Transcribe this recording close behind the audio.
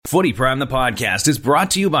Footy Prime, the podcast, is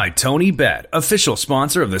brought to you by Tony Bet, official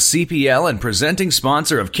sponsor of the CPL and presenting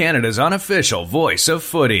sponsor of Canada's unofficial voice of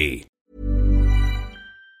footy.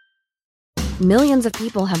 Millions of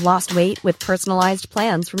people have lost weight with personalized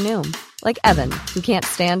plans from Noom. Like Evan, who can't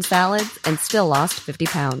stand salads and still lost 50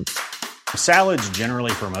 pounds. Salads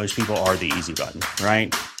generally for most people are the easy button,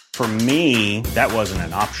 right? For me, that wasn't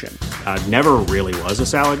an option. I never really was a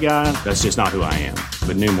salad guy. That's just not who I am.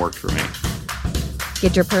 But Noom worked for me.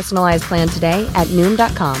 Get your personalized plan today at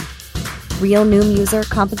Noom.com. Real Noom user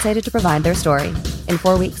compensated to provide their story. In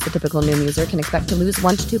 4 weeks, the typical Noom user can expect to lose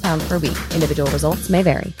 1 to 2 pounds per week. Individual results may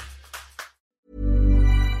vary.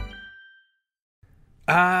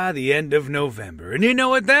 The end of November, and you know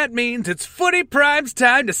what that means. It's Footy Prime's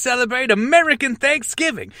time to celebrate American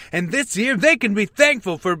Thanksgiving, and this year they can be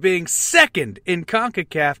thankful for being second in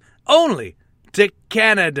CONCACAF only to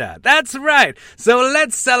Canada. That's right. So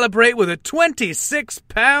let's celebrate with a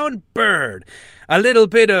 26-pound bird. A little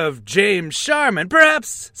bit of James Sharman,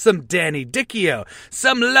 perhaps some Danny Dichio,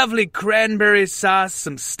 some lovely cranberry sauce,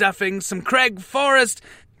 some stuffing, some Craig Forrest,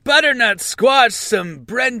 butternut squash, some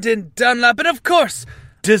Brendan Dunlop, and of course,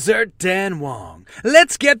 dessert Dan Wong.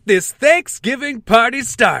 Let's get this Thanksgiving party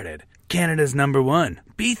started. Canada's number one.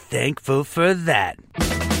 Be thankful for that.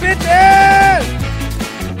 Bitches!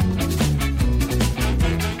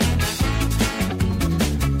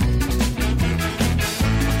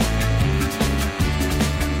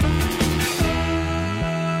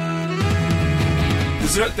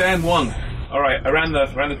 Dessert Dan Wong. All right, around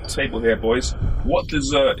the table here, boys. What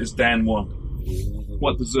dessert is Dan Wong?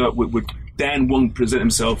 What dessert would Dan Wong present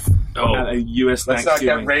himself at a U.S. Let's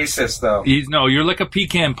Thanksgiving? not get racist, though. You're like a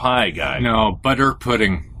pecan pie guy. No, butter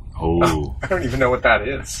pudding. Oh. I don't even know what that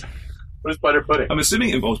is. What is butter pudding? I'm assuming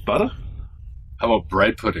it involves butter. How about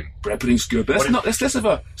bread pudding? Bread pudding's good, but that's less of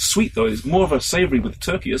a sweet, though. It's more of a savoury with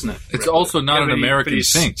turkey, isn't it? It's also not an American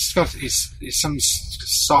thing. He's some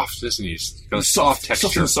soft, isn't he? He's got a soft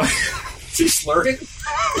texture. Is he slurring?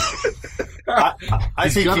 I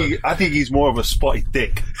think he's more of a spotted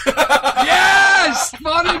dick. Yes!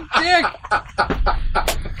 Spotted dick!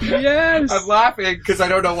 Yes! I'm laughing because I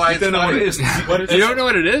don't know why it's don't know what it is. You don't know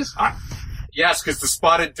what it is? Yes, because the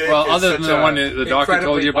spotted dick Well, is other than the one the doctor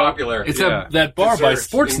told you about. popular. It's that bar by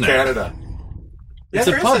Sportsnet. in Canada. It's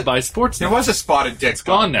a pub by Sportsnet. There was a spotted dick. It's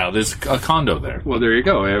gone now. There's a condo there. Well, there you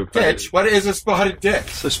go. Ditch. What is a spotted dick?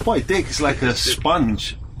 So spotted dick is like a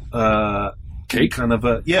sponge Cake? kind of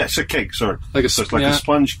a it's a cake. Sorry, Like a so it's like a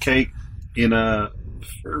sponge cake in a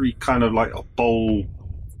very kind of like a bowl.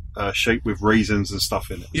 Shaped with raisins and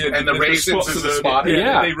stuff in it. Yeah, And the raisins is the spotted.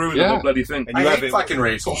 Yeah. They ruin the whole bloody thing. And I hate fucking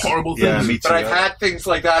raisins. It's a horrible thing. Yeah, me too. But I've had things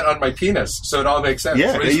like that on my penis, so it all makes sense.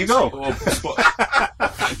 Yeah, there you go.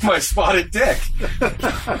 My spotted dick.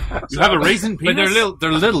 You have a raisin penis? But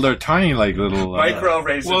they're little. They're tiny, like little... Micro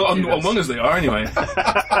raisins. Well, among us they are anyway.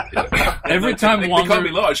 Every time they can't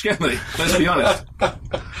be large, can they? Let's be honest.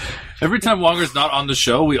 Every time Wonger's not on the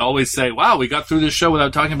show, we always say, wow, we got through this show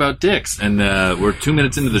without talking about dicks. And we're 2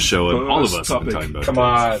 minutes into the show, and all of us have been talking about Come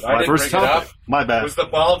dicks. on. I didn't First bring it up. My It bad. was the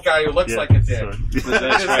bald guy who looks like a dick. His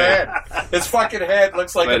head. His fucking head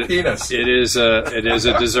looks like a penis. It is a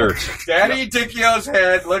dessert. Danny Dichio's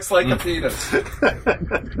head looks like a penis.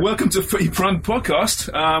 Welcome to Footy Prime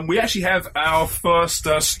Podcast. We actually have our first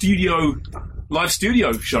live studio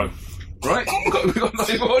show. Right? We've got a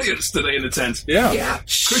live audience today in the tent. Yeah.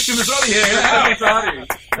 Christian Mazzoni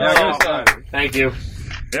here. Thank you.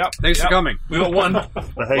 Yep. Thanks for coming. We got one.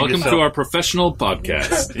 Welcome to our professional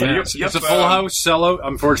podcast. It's a full house sellout,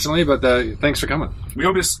 unfortunately, but thanks for coming. We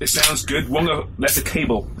hope it sounds good. Wonga left a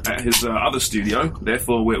cable at his other studio.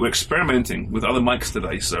 Therefore, we're experimenting with other mics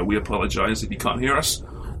today, so we apologize if you can't hear us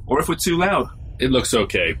or if we're too loud. It looks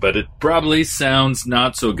okay, but it probably sounds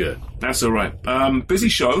not so good. That's all right. Busy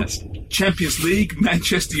show. Champions League,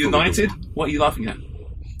 Manchester United. What are you laughing at?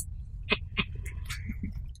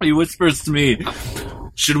 He whispers to me,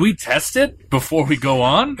 should we test it before we go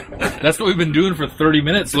on? That's what we've been doing for 30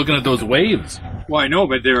 minutes, looking at those waves. Well, I know,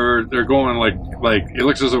 but they're going like it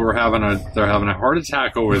looks as though they're having a heart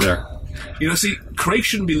attack over there. You know, see, Craig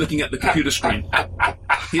shouldn't be looking at the computer screen.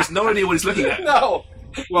 He has no idea what he's looking at. No.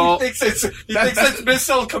 Well, he thinks it's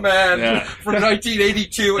Missile Command from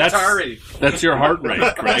 1982 Atari. That's your heart rate,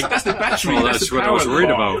 Craig. That's the battery. Well, that's what I was worried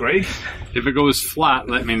about. Craig. If it goes flat,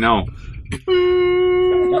 let me know.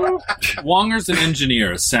 Wonger's an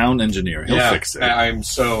engineer, a sound engineer. He'll fix it. I'm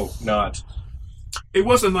so not. It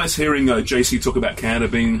was nice hearing JC talk about Canada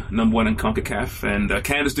being number one in CONCACAF, and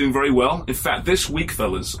Canada's doing very well. In fact, this week,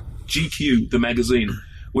 fellas, GQ, the magazine,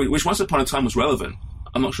 which once upon a time was relevant,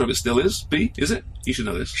 I'm not sure if it still is. B, is it? You should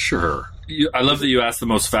know this. Sure. I love that you asked the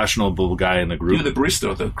most fashionable guy in the group. The barista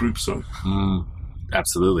of the group, so.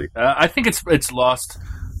 Absolutely. I think it's lost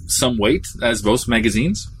some weight, as most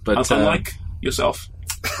magazines, but unlike yourself.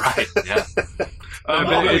 Right, yeah. I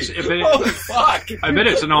bet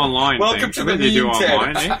it's an online Welcome thing. to the they do tent.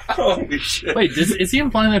 online, eh? Holy shit. Wait, is he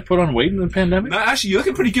implying I put on weight in the pandemic? No, actually, you're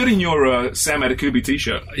looking pretty good in your Sam Adekubi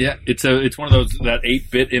t-shirt. Yeah, it's one of those, that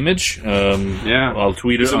 8-bit image. Yeah. I'll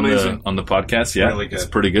tweet it on the podcast. Yeah, really good. It's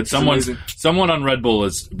pretty good. Someone on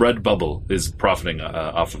Redbubble is profiting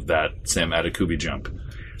off of that Sam Adekubi jump.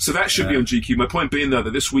 So that should be on GQ. My point being, though,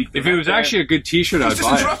 that this week... If it was actually a good t-shirt, I'd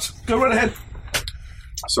buy it. Go right ahead.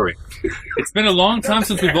 Sorry. It's been a long time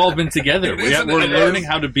since we've all been together. We're learning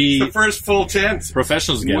how to be the first full tent.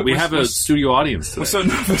 Professionals again. We have a studio audience today. We're so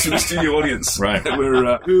nervous in the studio audience. Right.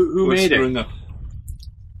 We're, who made it? Up.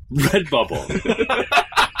 Redbubble.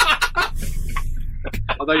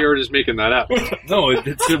 I thought you were just making that up. No,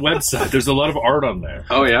 it's a website. There's a lot of art on there.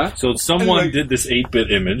 Oh, yeah? So someone did this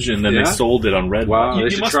 8-bit image, and then they sold it on Redbubble. Wow,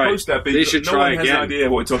 You must post that, but they should no try one has again. an idea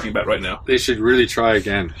what we're talking about right now. They should really try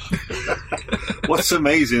again. What's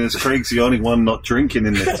amazing is Craig's the only one not drinking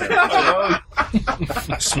in this.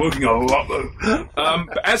 Smoking a lot, though.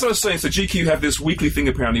 But as I was saying, so GQ have this weekly thing,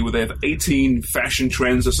 apparently, where they have 18 fashion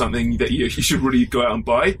trends or something that you should really go out and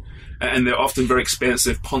buy. And they're often very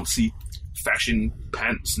expensive, poncy fashion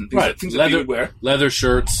pants and things that you would wear. Leather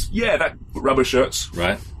shirts. Yeah, that rubber shirts.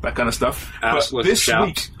 Right. That kind of stuff. Arseless but this chaps.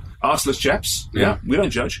 week, arseless chaps. Yeah, we don't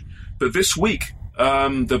judge. But this week,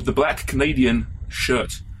 the black Canadian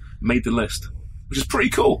shirt made the list, which is pretty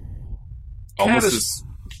cool. Canada's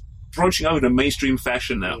approaching over to mainstream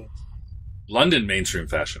fashion now. London mainstream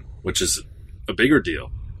fashion, which is a bigger deal.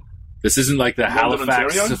 This isn't like the London, Halifax.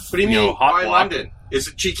 Ontario? What do you mean? hot Why walk. London? Is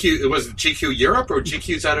it GQ? Was it GQ Europe or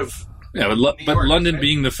GQ's out of? Yeah, but New York, London right?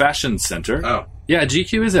 being the fashion center. Oh. Yeah,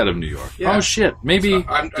 GQ is out of New York. Yeah. Oh, shit. Maybe. So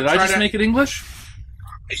I'm did I trying just to- make it English?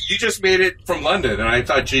 You just made it from London, and I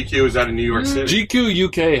thought GQ was out of New York City. GQ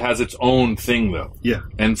UK has its own thing, though. Yeah.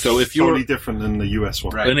 And so if you're. Totally different than the US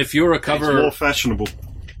one. Right. And if you're a It's cover. more fashionable.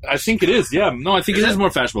 I think it is, yeah. No, I think it is more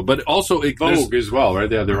fashionable. But also. Vogue as well, right?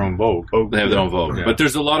 They have their own Vogue. They have their own Vogue. Yeah. But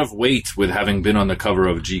there's a lot of weight with having been on the cover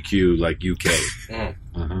of GQ, like UK.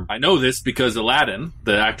 I know this because Aladdin,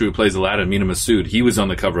 the actor who plays Aladdin, Mina Massoud, he was on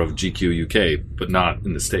the cover of GQ UK, but not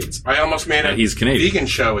in the States. I almost made a He's Canadian. vegan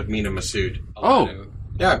show with Mina Massoud. Oh.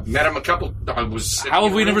 Yeah, met him a couple. I was. How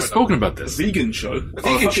have we never spoken about this? Vegan show. A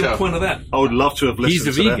vegan What's the show. point of that? I would love to have He's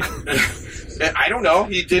listened a to vegan. that. I don't know.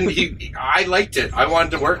 He didn't. I liked it. I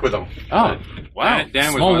wanted to work with him. Oh, wow.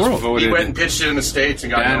 Dan Small was world. voted. He went and pitched it in the States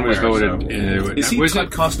and got Dan was nowhere, voted. so. Is he was it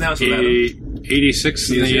typecast now as Aladdin? 86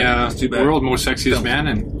 in He is, yeah. the Too bad. world most sexiest man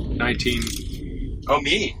in 19. Oh,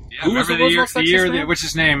 me. Yeah, Who was remember the the world's year? most The sexiest year. man? What's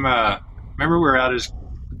his name? Remember we were at his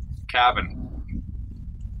cabin.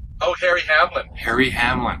 Oh, Harry Hamlin. Harry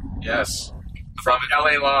Hamlin Yes. From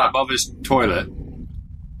LA Law. above his toilet.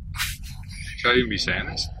 Should I even be saying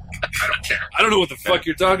this? I don't care. I don't know what the fuck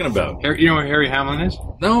you're talking about. You know what Harry Hamlin is?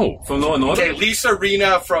 No. From Law and Order? Okay, Lisa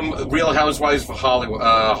Rinna from Real Housewives of Hollywood.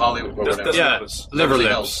 Hollywood. Or whatever. Doesn't Yeah, help us. liver Beverly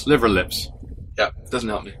lips. Hills. Liver lips. Yeah. Doesn't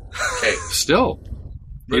help me. Okay. Still,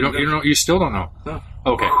 you still don't know. No.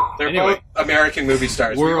 Okay. They're Anyway, both American movie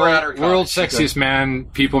stars. We were at her World college. Sexiest Man,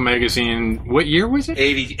 People Magazine. What year was it?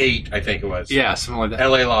 88, I think it was. Yeah, something like that.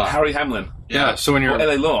 LA Law. Harry Hamlin. Yeah. So when you're Or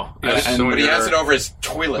LA Law. Yeah, And- so when But he you're- has it over his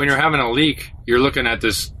toilet. when you're having a leak, you're looking at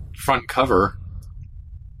this front cover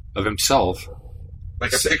of himself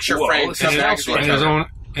like a picture Well, frame. it's something else, magazine right? cover.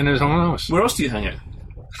 in his own house. Where else do you hang it?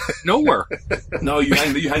 Nowhere. No, you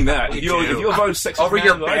hang that. If you're vote sex Over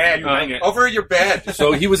your bed. you hang it. Over your bed.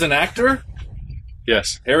 So he was an actor?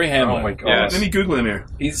 Yes. Harry Hamlin. Oh my God. Yes. Let me Google him here.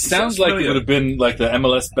 He sounds like he would have been like the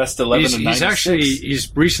MLS Best 11 in He's 96.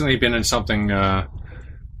 he's recently been in something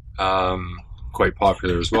quite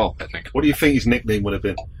popular as well, I think. What do you think his nickname would have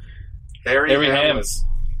been? Harry Hams.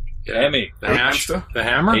 Hammy. The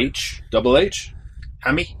Hammer? H. Double H.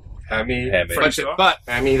 Hammy? Hammy. Hammy. But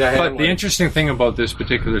Hammy the But Hamlin. the interesting thing about this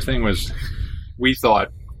particular thing was we thought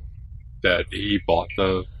that he bought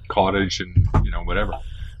the cottage and, whatever.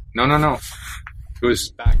 No. It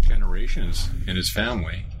was back generations in his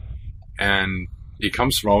family. And he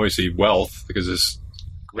comes from obviously wealth because his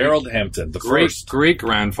Harold Hampton, the great first.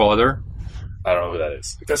 grandfather, I don't know who that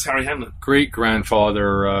is. That's Harry Hamlin. great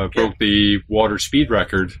grandfather broke the water speed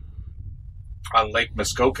record. on Lake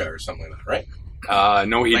Muskoka or something like that, right?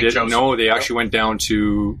 No, he Lake didn't. Joseph. No, they actually went down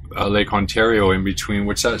to Lake Ontario in between.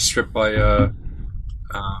 What's that strip by?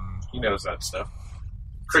 He knows that stuff.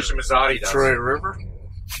 Christian Mazzotti does. Troy River?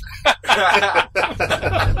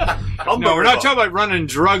 No, we're not talking about running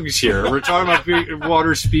drugs here. We're talking about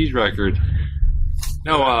water speed record.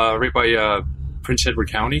 No, right by Prince Edward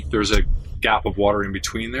County, there's a gap of water in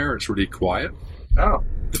between there. It's really quiet. Oh.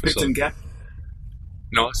 The Picton Gap?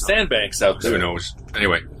 No, it's Sandbanks out there. Who knows?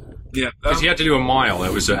 Anyway. Yeah. Because you had to do a mile.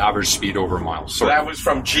 That was the average speed over a mile. So that was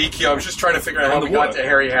from GQ. I was just trying to figure out how we got to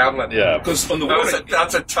Harry Hamlin. Yeah. Because on the water...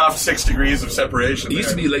 That's a tough 6 degrees of separation. It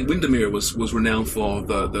used to be Lake Windermere was renowned for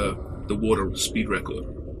the water speed record.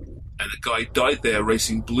 And a guy died there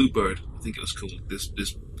racing Bluebird, I think it was called,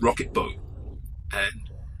 this rocket boat. And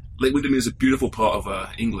Lake Windermere is a beautiful part of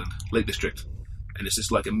England, Lake District. And it's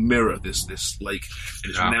just like a mirror, this lake.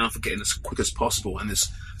 And it's renowned for getting as quick as possible. And I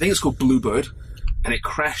think it's called Bluebird. And it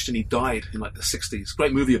crashed and he died in like the 60s.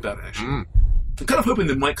 Great movie about it, actually. I'm kind of hoping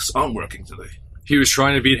the mics aren't working today. He was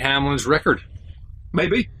trying to beat Hamlin's record.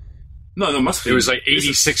 Maybe. No, must be. It was like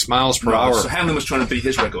 86 miles per hour. So Hamlin was trying to beat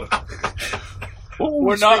his record.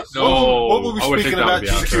 We're not. What were we speaking about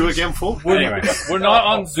GQ again for? We're not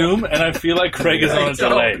on Zoom, and I feel like Craig is on a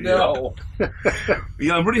delay. No.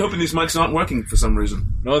 Yeah, I'm really hoping these mics aren't working for some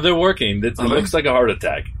reason. No, they're working. It looks like a heart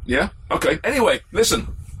attack. Yeah? Okay. Anyway,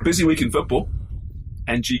 listen. Busy week in football.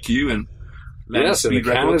 And GQ and... Yes, and the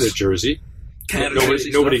Canada jersey.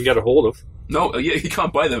 Nobody can get a hold of. No, yeah, you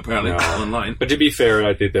can't buy them apparently online. But to be fair,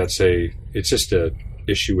 I think it's just a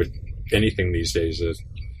issue with anything these days.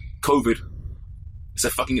 COVID. It's a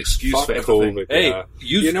fucking excuse for everything. COVID. Hey,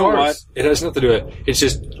 you know what? It has nothing to do with it. It's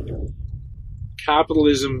just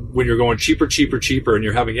capitalism when you're going cheaper, and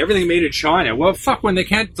you're having everything made in China. Well, fuck, when they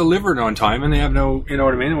can't deliver it on time and they have no, you know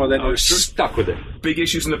what I mean? Well, then they're stuck with it. Big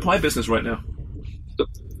issues in the pie business right now. The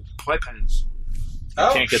pie pans.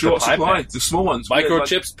 Can't get short the pie supply. pans. The small ones.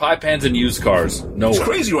 Microchips, pie pans, and used cars. No, it's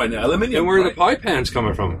crazy right now. Aluminium. And where are the pie pans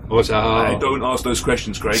coming from? I don't ask those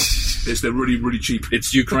questions, Craig. They're really, really cheap.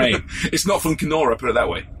 It's Ukraine. It's not from Kenora, put it that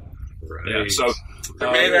way. Right. Yeah, so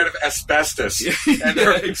they're made out of asbestos.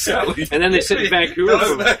 Exactly. And then they sit in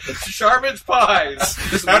Vancouver. Sharpen's pies.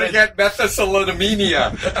 How to get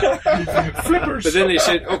methacillinanemia. Flippers. But then they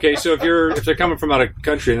said, okay, so if they're coming from out of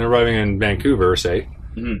country and they're arriving in Vancouver, say,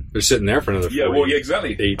 they're sitting there for another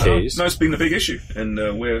 8 days. No, it's been a big issue, and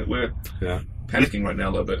we're panicking right now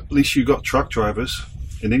a little bit. At least you got truck drivers.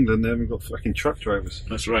 In England, they haven't got fucking truck drivers.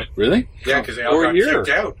 That's right. Really? Yeah, because they all got kicked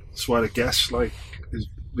out. That's why the gas, there's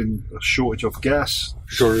been a shortage of gas.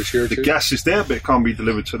 Shortage here, the gas is there, but it can't be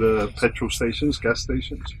delivered to the petrol stations, gas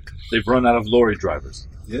stations. They've run out of lorry drivers.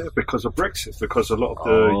 Yeah, because of Brexit, because a lot of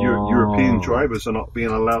the European drivers are not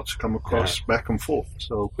being allowed to come across back and forth.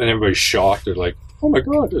 So, and everybody's shocked. They're like, oh my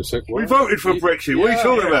God. It's like, we voted for Brexit. What are you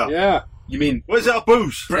talking about? Yeah. You mean... Where's our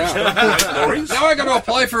booze? Now I got to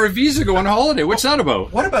apply for a visa going on holiday. What's that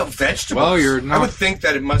about? What about vegetables? Well, you're not... I would think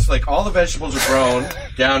that it must, all the vegetables are grown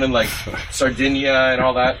down in, Sardinia and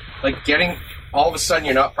all that. Getting... All of a sudden,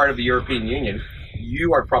 you're not part of the European Union.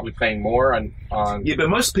 You are probably paying more on... Yeah, but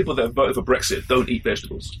most people that voted for Brexit don't eat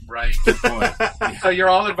vegetables. Right. Good point. So you're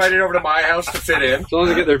all invited over to my house to fit in. As long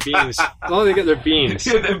as they get their beans.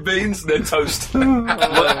 Yeah, their beans, their toast. Bacon.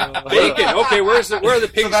 Okay, where are the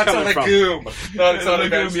pigs coming from? That's a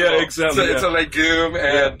legume. Yeah, exactly. It's a legume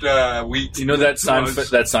and wheat. You know that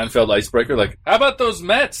Seinfeld icebreaker? How about those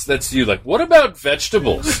Mets? That's you. What about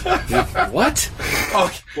vegetables? What?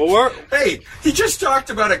 Oh, well, hey, he just talked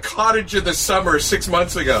about a cottage in the summer 6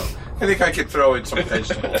 months ago. I think I could throw in some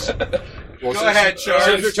vegetables. Go ahead, Charles.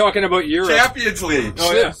 So you're talking about Europe. Champions League.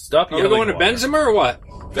 Oh, yeah. Stop. Are we going to Benzema or what?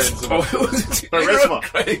 Benzema. Beresma.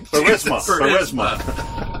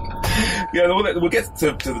 Yeah, we'll get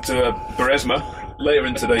to Beresma later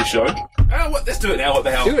in today's show. Let's do it now. What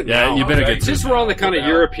the hell? Do it now. You've been a good... Since we're on the kind of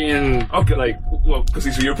European... Okay, because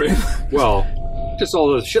he's European. Well, just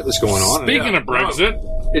all the shit that's going on. Speaking of Brexit...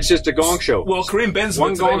 It's just a gong show. Well, Karim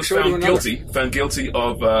Benzema today was found guilty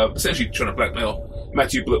of essentially trying to blackmail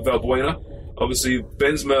Mathieu Valbuena. Obviously,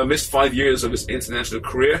 Benzema missed 5 years of his international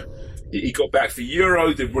career. He got back for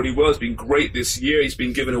Euro, did really well. He's been great this year. He's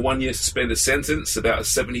been given a 1 year suspended sentence, about a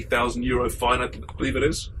 €70,000 fine, I believe it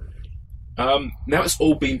is. Now it's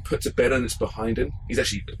all been put to bed and it's behind him. He's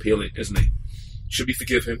actually appealing, isn't he? Should we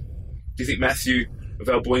forgive him? Do you think Mathieu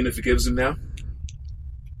Valbuena forgives him now?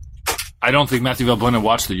 I don't think Mathieu Valbuena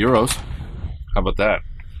watched the Euros. How about that?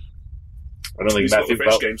 I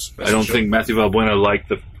don't think Mathieu Valbuena liked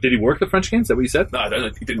the... Did he work the French games? Is that what you said? No, I don't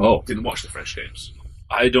know. He didn't watch the French games.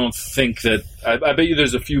 I don't think that... I bet you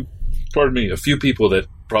there's a few people that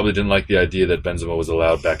probably didn't like the idea that Benzema was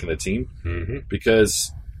allowed back in the team. Mm-hmm.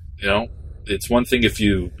 Because, it's one thing if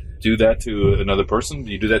you do that to another person,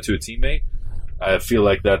 you do that to a teammate. I feel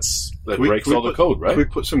like that breaks all the code, right? Can we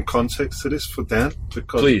put some context to this for Dan?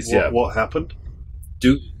 Because Please, what happened?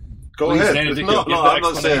 Go please, ahead. Dan, No, I'm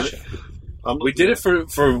not saying it. We did it for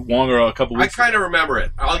longer a couple weeks I kind of remember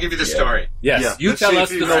it. I'll give you the story. Yes, Yeah. you Let's tell see us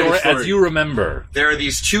if the you remember story the as you remember. There are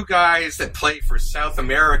these two guys that play for South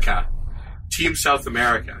America, Team South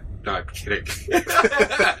America. No, I'm kidding.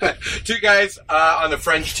 Two guys on the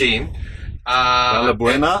French team.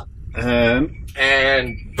 Buena and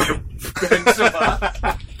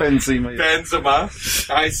Benzema.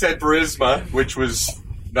 I said Barisma, which was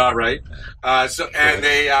not right.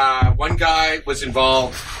 One guy was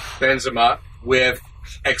involved, Benzema, with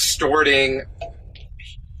extorting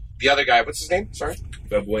the other guy. What's his name? Sorry,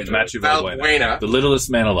 Matthew Valbuena, the littlest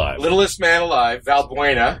man alive.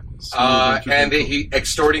 Valbuena, and he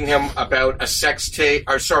extorting him about a sex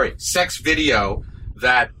video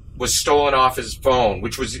that was stolen off his phone,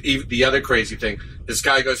 which was the other crazy thing. This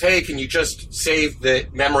guy goes, "Hey, can you just save the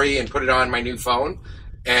memory and put it on my new phone?"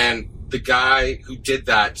 And the guy who did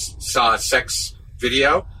that saw a sex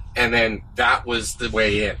video, and then that was the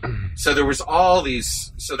way in. So there was all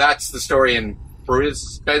these. So that's the story. And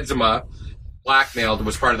Benzema blackmailed,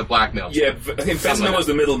 was part of the blackmail. Yeah, I think Benzema was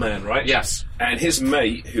the middleman, right? Yes. And his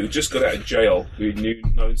mate, who just got out of jail, who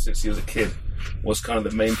known since he was a kid, was kind of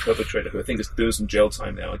the main perpetrator, who I think is doing some jail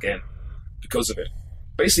time now again because of it.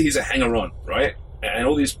 Basically, he's a hanger-on, right? And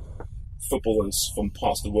all these footballers from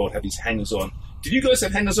parts of the world have these hangers-on. Did you guys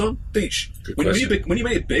have hangers-on? Deech, when you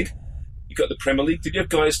made it big, you got the Premier League, did you have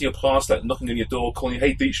guys in your past like knocking on your door, calling you,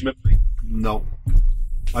 "Hey, Deech, remember me"? No.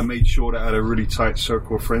 I made sure that I had a really tight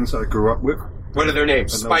circle of friends that I grew up with. What are their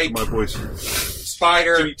names? And Spike, those are my boys.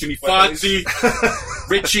 Spider, Jimmy Fonzie,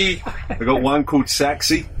 Richie. I got one called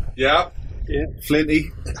Saxy. Yeah.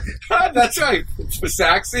 Flinty. That's right.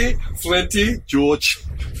 Saxy, Flinty, George.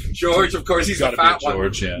 George, of course, he's a fat one.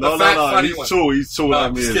 George, yeah. No, funny one. He's tall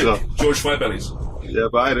like me as well. George Firebellies. Yeah,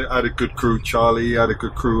 but I had a good crew. Charlie, I had a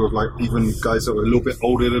good crew of like even guys that were a little bit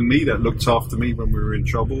older than me that looked after me when we were in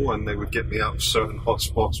trouble, and they would get me out of certain hot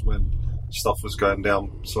spots when stuff was going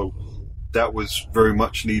down. So that was very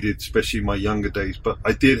much needed, especially in my younger days. But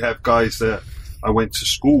I did have guys that I went to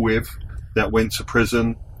school with that went to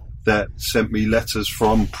prison, that sent me letters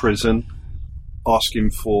from prison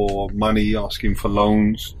asking for money, asking for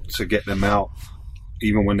loans to get them out,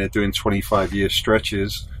 even when they're doing 25-year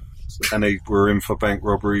stretches and they were in for bank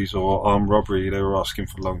robberies or armed robbery, they were asking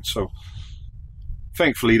for loans. So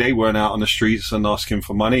thankfully they weren't out on the streets and asking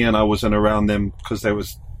for money, and I wasn't around them because they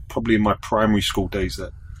was probably in my primary school days.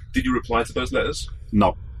 That Did you reply to those letters?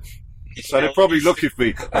 No. So they're probably looking for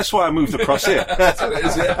me. That's why I moved across here.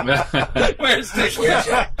 Where's Dick?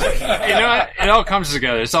 It all comes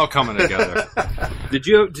together. It's all coming together. Did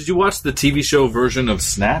you watch the TV show version of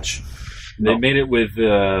Snatch? They made it with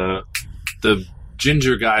the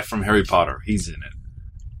ginger guy from Harry Potter. He's in it.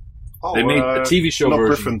 Oh, they made the TV show not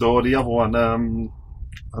version. Gryffindor, the other one.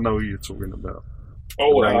 I know who you're talking about.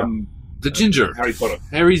 Oh, the ginger. Harry Potter.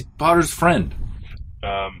 Harry Potter's friend.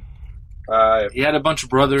 He had a bunch of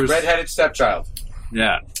brothers. Redheaded stepchild.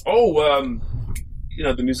 Yeah. Oh,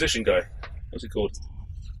 the musician guy. What's he called?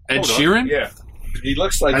 Ed Sheeran? Yeah. He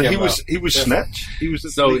looks like And him. he was Snatch. He was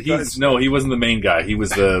the So lead guy. he wasn't the main guy. He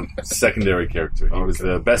was the secondary character. He was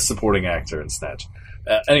the best supporting actor in Snatch.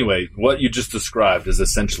 Anyway, what you just described is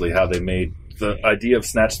essentially how they made the idea of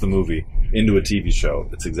Snatch the movie into a TV show.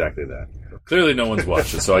 It's exactly that. Clearly no one's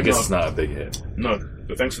watched it, so I guess it's not a big hit. No,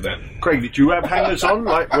 but thanks for that. Craig, did you have hangers on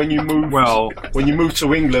like when you moved? Well, when you moved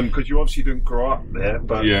to England, because you obviously didn't grow up there.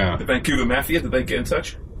 But yeah. The Vancouver Mafia, did they get in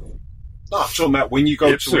touch? no, I'm talking about when you go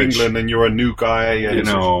to Ipswich. England and you're a new guy and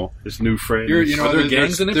there's new friends. Are there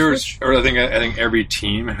gangs in Ipswich? Or I think every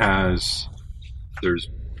team there's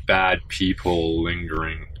bad people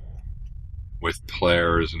lingering with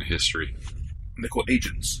players and history. And they're called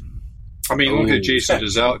agents. I mean, look at Jason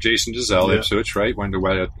Giselle, Yeah. Ipswich, right? Went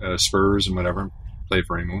to Spurs and whatever, played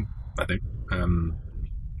for England, I think. I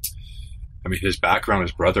mean, his background,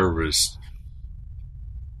 his brother was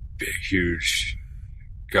big, huge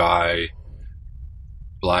guy,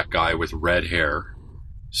 black guy with red hair,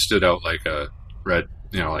 stood out like a red,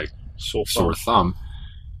 like sore thumb.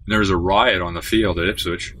 And there was a riot on the field at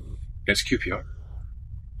Ipswich against QPR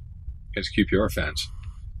fans.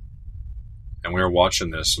 And we were watching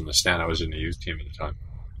this from the stand. I was in the youth team at the time.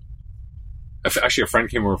 Actually, a friend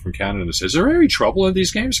came over from Canada and says, "Is there any trouble in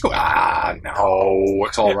these games?" I go, no,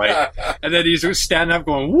 it's all right. And then he's standing up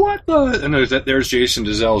going, "What the?" And there's Jason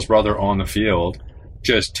Giszelle's brother on the field,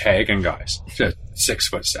 just tagging guys. Just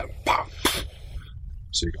 6'7". Pow.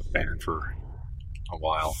 So he got banned for a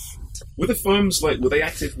while. Were the firms, were they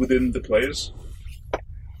active within the players?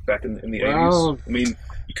 back in the Well, 80s? I mean,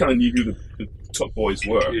 you kind of knew who the top boys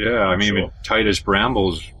were. Yeah, I mean, Sure. Titus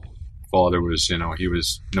Bramble's father was, he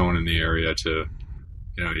was known in the area to,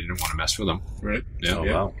 he didn't want to mess with him. Right? Yeah. Oh,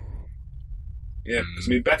 wow. Yeah, 'cause, I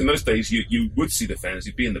mean, back in those days, you would see the fans.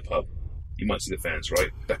 You'd be in the pub. You might see the fans, right?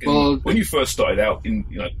 Back in, when you first started out,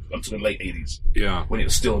 up to the late 80s, Yeah. when it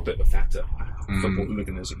was still a bit of a factor, football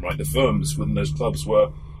hooliganism, right? The firms within those clubs were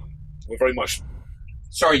very much...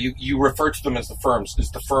 Sorry, you refer to them as the firms. Is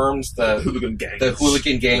the firms the hooligan gangs? The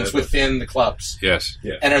hooligan gangs within the clubs. Yes.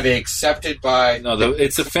 Yeah. And are they accepted by... No,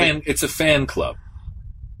 it's a fan club,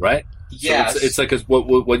 right? Yes. So it's like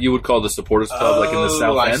what you would call the supporters club, like in the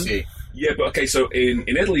South I End. see. Yeah, but okay, so in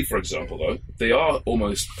Italy, for example, though, they are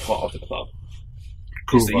almost part of the club.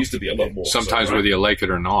 Cool. There used to be a lot more. Sometimes so, right? whether you like it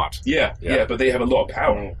or not. Yeah, but they have a lot of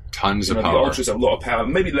power. Tons of The power. Ultras have a lot of power.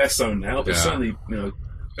 Maybe less so now, but Yeah. certainly,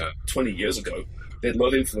 20 years ago, they had a lot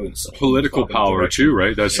of influence. Political power, too,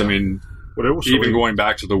 right? That's, Yeah. Well, they're also even in, going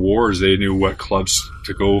back to the wars, they knew what clubs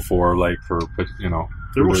to go for,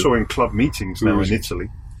 they're also in club meetings now Who in is- Italy,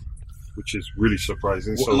 which is really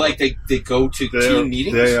surprising. So Like they go to team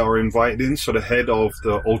meetings? they are invited in. So the head of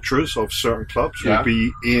the ultras of certain clubs will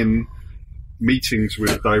be in meetings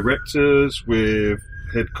with directors, with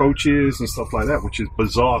head coaches and stuff like that, which is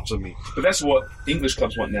bizarre to me. But that's what English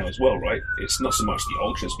clubs want now as well, right? It's not so much the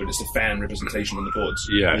Ultras, but it's the fan representation on the boards.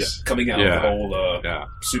 Yes. Coming out of the whole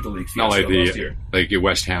Super League Not fiasco like last year.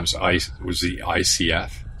 West Ham's was the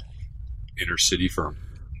ICF, Inner City firm.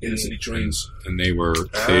 Inner City Trains. And they were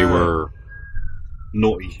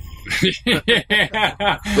Naughty.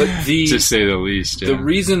 But to say the least. The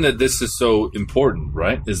reason that this is so important,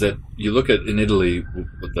 right, is that you look at in Italy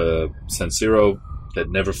with the San Siro that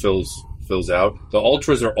never fills out. The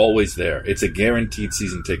ultras are always there. It's a guaranteed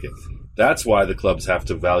season ticket. That's why the clubs have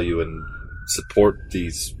to value and support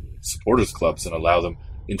these supporters clubs and allow them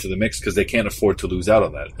into the mix because they can't afford to lose out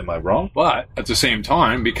on that. Am I wrong? But at the same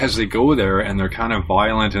time, because they go there and they're kind of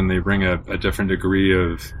violent and they bring a different degree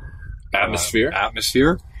of Atmosphere?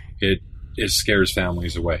 it scares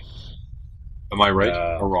families away. Am I right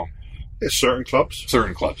or wrong? There's certain clubs.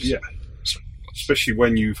 Certain clubs. Yeah. Especially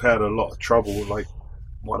when you've had a lot of trouble, like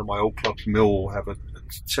one of my old clubs, Millwall, have a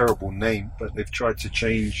terrible name, but they've tried to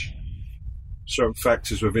change certain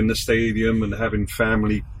factors within the stadium and having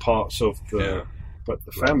family parts of the... But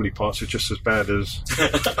the family parts are just as bad as...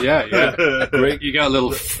 Yeah. Great. You got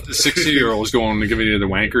little 60-year-olds going to give you the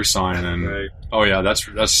wanker sign, and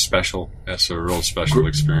that's special. That's a real special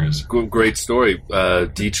experience. Great story.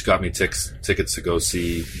 Deitch got me tickets to go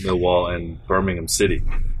see Millwall and Birmingham City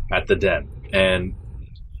at the Den. And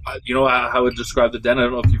you know how I would describe the Den? I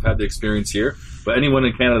don't know if you've had the experience here, but anyone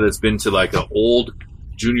in Canada that's been to like an old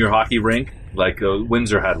junior hockey rink, like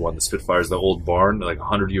Windsor had one, the Spitfires, the old barn, like a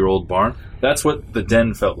 100-year-old barn. That's what the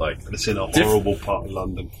Den felt like. It's in a horrible part of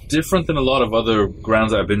London. Different than a lot of other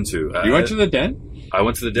grounds I've been to. You went to the Den? I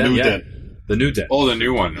went to the Den, Den. The new Den. Oh, the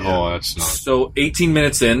new one. Yeah. Oh, that's not... So 18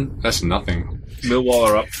 minutes in, That's nothing. Millwall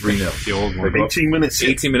are up 3-0. The old one. 18 minutes.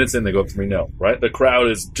 18 minutes in, they go up 3-0, right? The crowd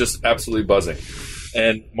is just absolutely buzzing.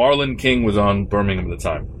 And Marlon King was on Birmingham at the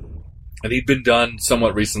time. And he'd been done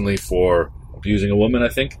somewhat recently for abusing a woman, I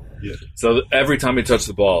think. Yeah. So every time he touched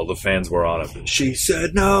the ball, the fans were on him. She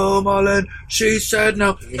said no, Marlon. She said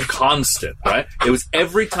no. Constant, right? It was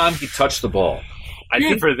every time he touched the ball. I Good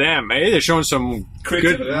think for them, eh? They're showing some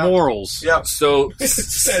good morals. Yeah. so.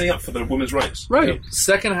 Standing up for the women's rights. Right.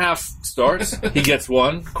 Second half starts. He gets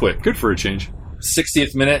one quick. Good for a change.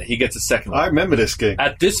 60th minute, he gets a second one. I remember this game.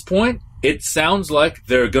 At this point, it sounds like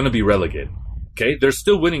they're going to be relegated. Okay, they're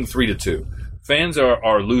still winning 3-2. Fans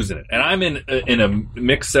are losing it, and I'm in a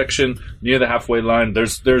mixed section near the halfway line.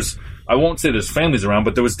 There's I won't say there's families around,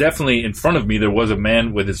 but there was definitely in front of me. There was a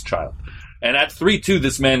man with his child, and at 3-2,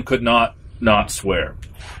 this man could not swear,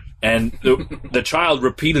 and the child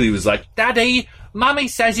repeatedly was like, "Daddy, Mummy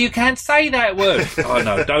says you can't say that word." Oh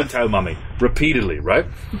no, don't tell Mummy. Repeatedly, right?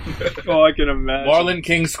 Oh, I can imagine. Marlon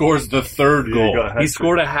King scores the third Yeah, goal. he got a hat He trick.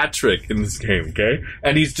 scored a hat trick in this game, okay?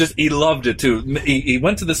 And he loved it too. He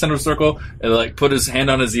went to the center circle and like put his hand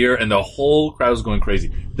on his ear, and the whole crowd was going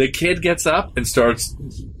crazy. The kid gets up and starts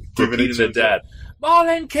Giving it repeating to to dad.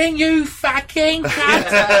 Marlon King, you fucking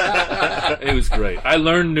cunt! It was great. I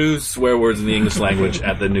learned new swear words in the English language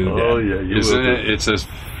at the new Oh, dad. yeah. You Isn't will. it? It's a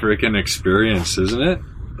freaking experience, isn't it?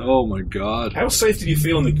 Oh my god. How safe did you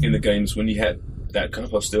feel in the games when you had that kind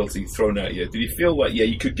of hostility thrown at you? Did you feel like,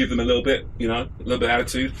 you could give them a little bit, a little bit of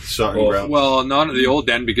attitude? Certain Or- ground. Well, not at the old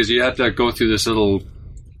Den because you had to go through this little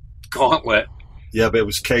gauntlet. Yeah, but it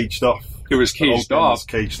was caged off. It was The old caged Den off, was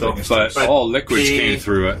caged off. but all liquids pee. came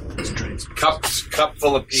through it. Cup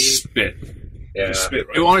full of pee. Spit. Yeah. Spit,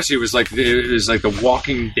 right? Honestly, it was like The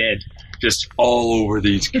Walking Dead, just all over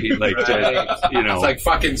these kids. Like, It's like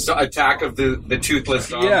fucking Attack of the Toothless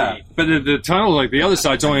Zombie. Yeah, but the tunnel, like the other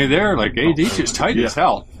side's only there. Like AD's just tight as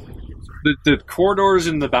hell. The corridors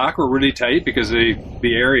in the back were really tight because the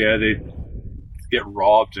area they get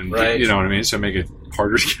robbed and you know what I mean. So make it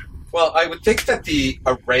harder. Well, I would think that the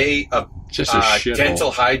array of Just a shithole. dental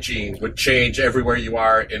hygiene would change everywhere you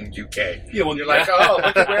are in UK. Yeah, well, You're like, oh,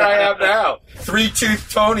 look at where I am now. 3-tooth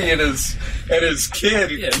Tony and his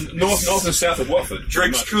kid north and south of Watford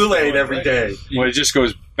drinks Kool-Aid every day. Well, it just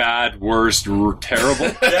goes bad, worst, terrible.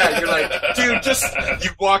 Yeah, you're like, dude, you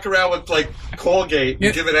walk around with like Colgate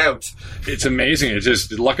and give it out. It's amazing. It's just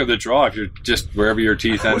the luck of the draw if you're just wherever your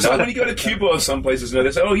teeth end So up. when you go to Cuba or some places, they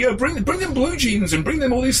say, "Oh yeah, bring them blue jeans and bring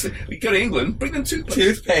them all these things." You go to England, bring them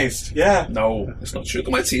Toothpaste. Yeah. No, that's not true. Look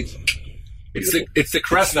at my teeth. It's the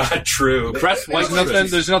crest. That's not true. Crest was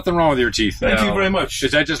There's nothing wrong with your teeth. Thank you very much.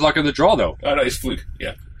 Is that just luck of the draw, though? Oh no, it's fluke.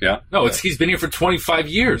 Yeah. No, he's been here for 25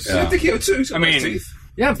 years. I think he too. I mean, teeth.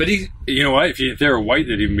 Yeah, but you know what? If they were white,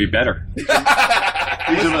 they'd even be better. These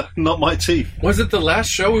are not my teeth. Was it the last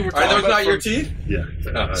show we were talking Are those about? not your teeth?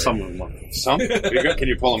 Yeah, some of them are. Some? Can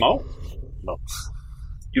you pull them out? No.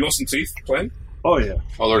 You lost some teeth playing? Oh yeah.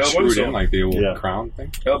 Oh, they're Elbows screwed or- in like the old Yeah. crown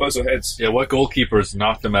thing. Elbows or heads? Yeah, what goalkeepers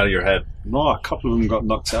knocked them out of your head? No, a couple of them got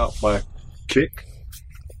knocked out by a kick.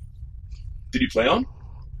 Did you play on?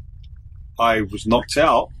 I was knocked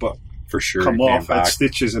out, but For sure. come he came off, had back.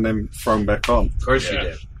 stitches, and then thrown back on. Of course you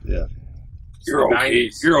did. Yeah. You're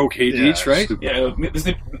okay. You're okay, Deets, right? stupid. Yeah,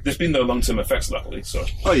 there's been no long-term effects, luckily. So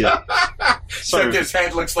Oh yeah. Except his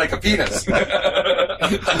head looks like a penis.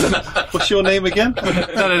 What's your name again?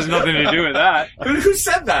 That has nothing to do with that. Who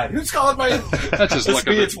said that? Who's calling my... That's just luck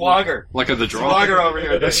of It's the Wogger. luck of the draw. Wogger over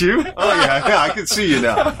here. That's you? Oh yeah, I can see you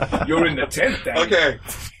now. you're in the tent. Dan. Okay.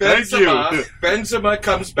 Thank you. Benzema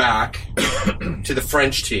comes back to the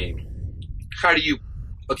French team. How do you...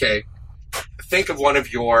 Okay, think of one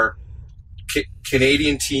of your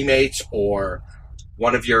Canadian teammates or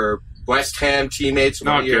one of your West Ham teammates.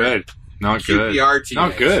 Not good. Not good. QPR teammates.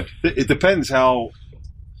 Not good. It depends how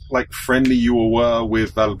friendly you were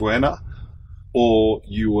with Valbuena, or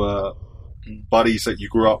you were buddies that you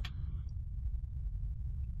grew up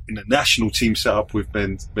in a national team setup with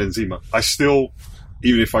Benzema. I still,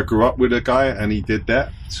 even if I grew up with a guy and he did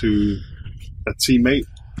that to a teammate,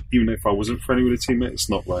 even if I wasn't friendly with a teammate, it's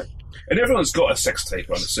not right. And everyone's got a sex tape,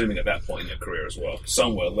 I'm assuming, at that point in your career as well.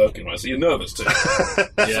 Somewhere lurking, right? So you're nervous too.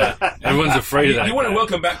 Yeah, everyone's afraid of that. You want to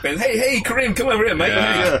welcome back Ben. Hey, Kareem, come over here, mate.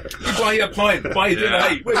 Yeah. You buy your pint, buy your dinner.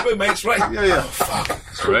 Hey, we're mates, right? Yeah. Oh,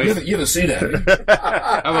 fuck. Right. You haven't seen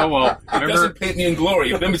that. Well, It doesn't paint me in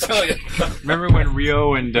glory, let me tell you. remember when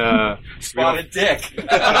Rio and Spotted dick.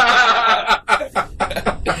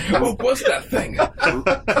 What was that thing?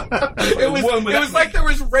 It was like there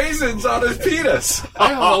was raisins on his penis.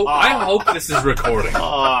 I hope this is recording.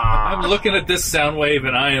 I'm looking at this sound wave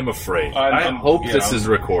and I am afraid. I hope this is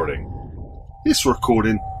recording. It's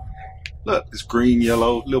recording. Look, it's green,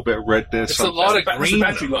 yellow, a little bit of red there. It's a lot of That's the green.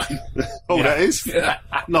 battery line. Oh, that is? Yeah.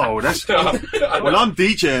 No, that's... when I'm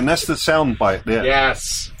DJing, that's the sound bite there.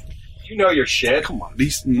 Yes. You know your shit. Come on,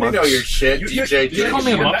 these You know your shit, DJ. You call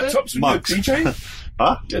me a your Muppet? laptops when Mugs. you're DJing?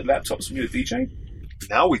 Huh? You had laptops when you were DJing?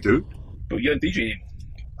 Now we do. But you're DJing.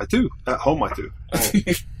 I do. At home I do.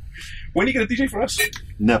 When are you going to DJ for us?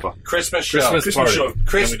 Never. Christmas show. Christmas party. show.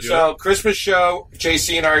 Christmas show.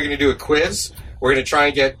 JC and I are going to do a quiz. We're going to try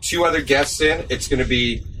and get 2 other guests in. It's going to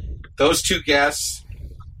be those 2 guests,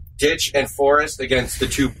 Ditch and Forrest, against the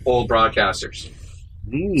 2 old broadcasters.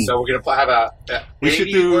 So we're going to have a We should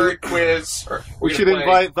do- 80-word quiz. We should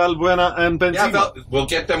invite Valbuena and Benzema. Yeah, we'll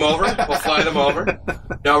get them over. We'll fly them over.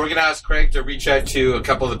 No, we're going to ask Craig to reach out to a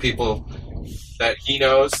couple of the people that he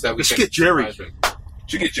knows that we Let's can get Jerry. surprise with.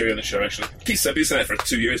 Should get Jerry on the show, actually. He's been saying that for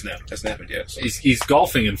 2 years now. Hasn't happened yet. So. He's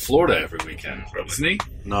golfing in Florida every weekend, isn't he?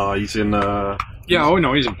 No, he's in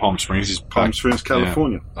he's in Palm Springs. He's Palm Springs,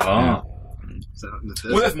 California. Oh. Is that in the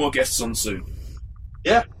desert? We'll have more guests on soon.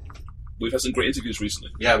 Yeah. We've had some great interviews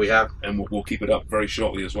recently, Yeah, we have. and we'll keep it up very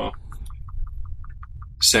shortly as well.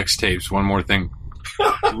 sex tapes. One more thing.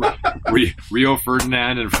 Rio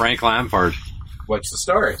Ferdinand and Frank Lampard. What's the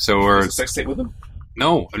story? So we're Is a sex tape with them?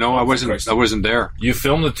 no, I wasn't. Christ. I wasn't there. You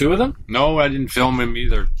filmed the 2 of them? No, I didn't film him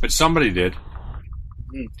either. But somebody did.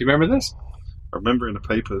 Do you remember this? I remember in the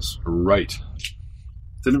papers. Right.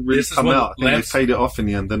 Didn't really This is come when out. I think Lance- they paid it off in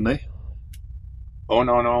the end, didn't they? Oh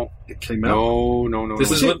no. It came out. No. This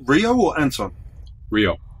Was is it Rio or Anton?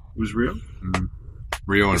 Rio. It was Rio?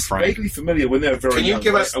 Rio and It's Frank. vaguely familiar when they were very Can you young,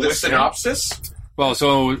 give right? us A the West Ham. synopsis? Well,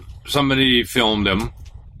 so somebody filmed him.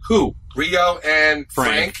 Who? Rio and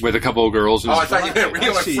Frank? with a couple of girls. Oh, I thought you meant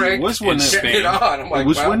Rio and Frank. It was when getting it on. I'm like, it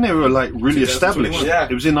was when they were like really established. Yeah.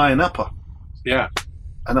 It was in Iron Upper. Yeah.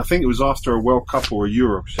 And I think it was after a World Cup or a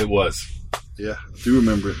Euros. It was. Yeah, I do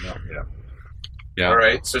remember it now. Yeah. All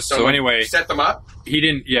right. So anyway, set them up. He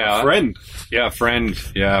didn't. Yeah. Friend. Yeah, friend.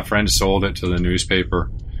 Yeah, friend sold it to the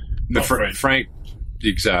newspaper. Frank.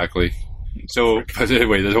 Exactly. So, but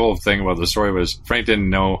anyway, the whole thing about the story was Frank didn't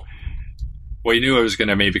know. Well, he knew it was going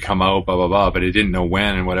to maybe come out, blah, blah, blah, but he didn't know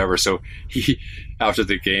when and whatever. So he, after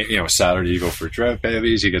the game, Saturday you go for drink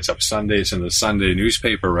babies. He gets up Sunday. It's in the Sunday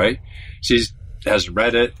newspaper, right? She hasn't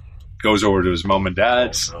read it. Goes over to his mom and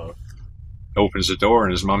dad's. Opens the door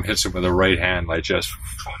and his mom hits him with a right hand, like just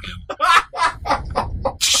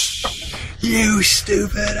you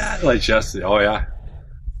stupid ass. Like just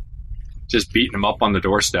just beating him up on the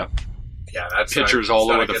doorstep. Yeah, that's pictures not,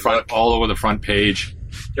 all over the front, all over the front page.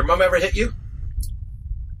 Your mom ever hit you?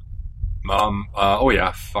 Mom, oh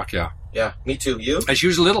yeah, fuck yeah. Yeah, me too. You? And she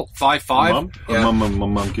was little, 5'5". My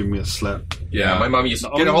mum gave me a slap. Yeah, my mom used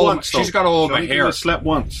to get a hold of. She's got a hold of my hair. A slap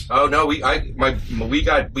once. Oh no, we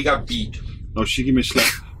got beat. No, she gave me a slap.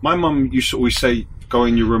 My mum used to always say, "Go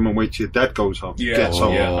in your room and wait till your dad goes home." Yeah, gets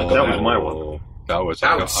home. yeah. That was my one. That was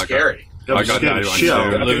scary. I got that shit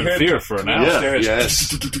out. I live in fear for an hour. Yeah.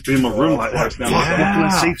 Yes. Be in my room like that. What can I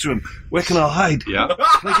say to him? Where can I hide? Yeah.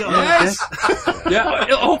 Yeah.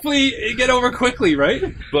 Hopefully it get over quickly, right?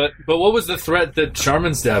 But what was the threat that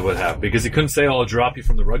Charmin's dad would have? Because he couldn't say, "I'll drop you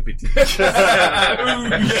from the rugby team."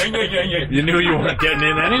 You knew you weren't getting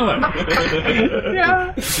in anyway.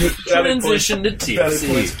 Yeah. Transition to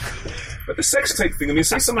TFC. But the sex tape thing, I mean,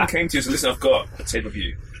 say someone came to you and said, "Listen, I've got a tape of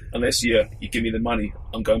you. Unless you give me the money,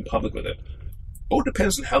 I'm going public with it." All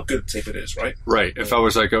depends on how good a tape it is, right? Right. If I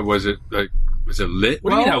was like, was it lit?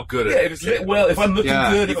 What do you mean how good it is? Yeah, if it's lit well, if I'm looking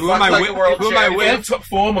good, if who am I with? Top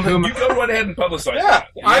form, you go right ahead and publicize that.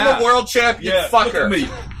 Yeah. I'm a world champion, fucker. Look at me.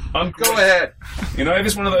 I'm great. Go ahead. You know, if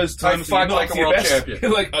it's one of those times I fight like a world champion.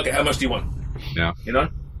 You're like, okay, how much do you want? Yeah. You know?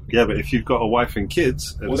 Yeah, but if you've got a wife and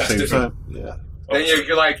kids at the that's same different. time, yeah. Then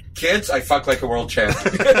you're like, "Kids, I fuck like a world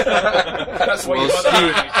champion." That's what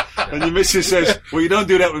And your missus says, "Well, you don't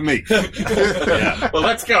do that with me." Yeah. Well,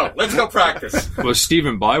 let's go. Let's go practice. Well,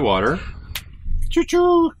 Stephen Bywater.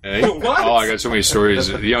 Choo-choo. Hey. What? Oh, I got so many stories.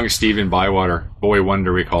 The young Stephen Bywater. Boy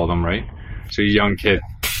Wonder, we called him, right? So he's a young kid.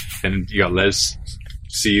 And you got Les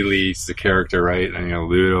Seeley's the character, right? And you know,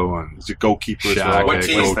 Ludo and He's a goalkeeper as Shaq, well.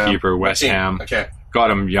 goalkeeper, West Ham. Okay.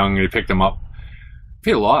 Got him young. They picked him up.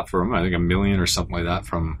 Paid a lot for him. I think $1 million or something like that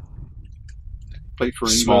from Played for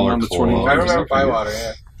smaller England club. under 20. I remember Bywater,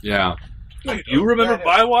 yeah. Yeah. You remember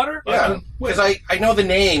Bywater? Yeah. Because I know the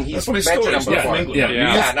name. He's That's what his mentioned story him is. before. Yeah, from England.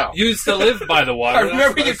 Yeah. No. You used to live by the water. I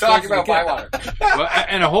remember you talking about Bywater. Well,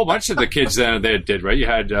 and a whole bunch of the kids then they did, right? You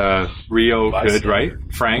had Rio good, right?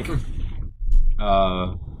 Frank,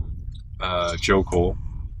 Joe Cole,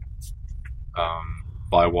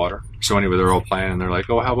 Bywater. So anyway, they're all playing, and they're like,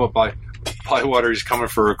 "Oh, how about Bywater? He's coming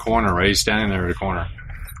for a corner, right? He's standing there at a corner,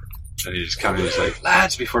 and he's coming. He's like,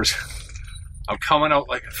 lads, before I'm coming out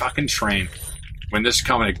like a fucking train. When this is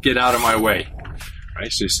coming, get out of my way."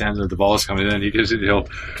 Right? So he stands there, the ball's coming in, he gives it, he'll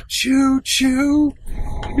choo choo,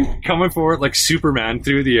 coming for it like Superman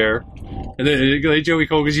through the air. And then like Joey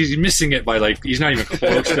Cole, because he's missing it by like, he's not even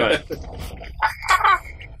close to it.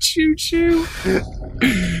 Choo choo.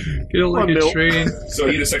 Get like a train. So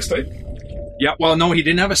he had a sex tape? Yeah, well, no, he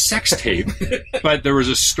didn't have a sex tape, but there was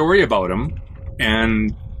a story about him,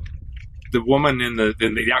 and the woman in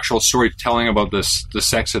the actual story telling about the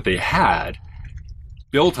sex that they had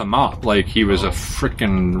built him up like he was a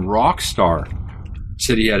freaking rock star.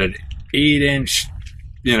 Said he had an 8-inch,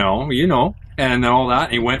 you know, and all that.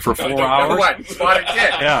 And he went for 4 hours. What? Spotted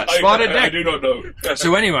dick. Yeah, spotted dick. I do not know.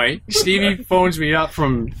 So anyway, Stevie phones me up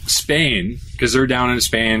from Spain because they're down in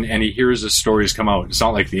Spain, and he hears the stories come out. It's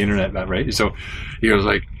not like the internet, right? So he goes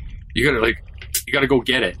like, you gotta go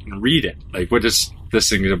get it and read it. Like, what this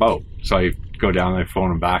thing is about. So I go down and I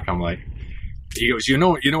phone him back. I'm like, he goes, you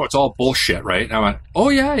know, it's all bullshit, right? And I went, oh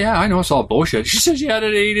yeah, I know it's all bullshit. She says she had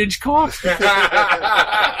an 8-inch cock.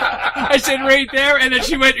 I said right there, and then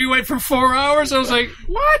we went for 4 hours. I was like,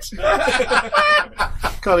 what?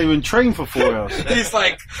 Can't even train for 4 hours. He's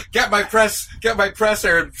like, get my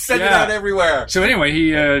presser, and send it out everywhere. So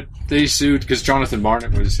anyway, they sued because Jonathan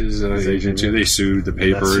Barnett was his agent too. They sued the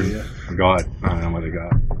paper and got, I don't know what they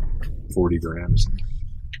got, 40 grams.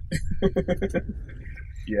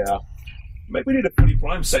 Yeah. Maybe we need a pretty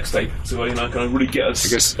prime sex tape to kind of really get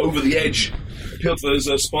us over the edge, appeal to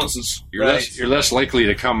those sponsors. You're less likely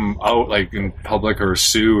to come out like in public or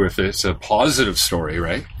sue if it's a positive story,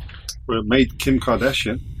 right? Well, it made Kim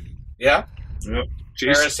Kardashian. Yeah. Yep.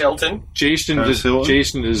 Paris Hilton. Jason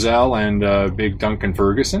Dizelle and Big Duncan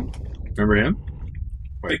Ferguson. Remember him?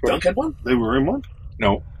 Big Duncan one? They were in one?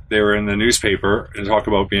 No, they were in the newspaper and talk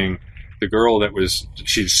about being the girl that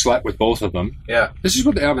she slept with both of them. Yeah. This is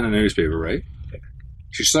what they have in the newspaper, right?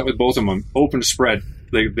 She slept with both of them, open spread.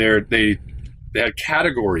 They had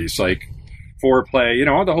categories like foreplay,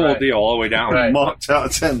 the whole deal all the way down. Right. Marked out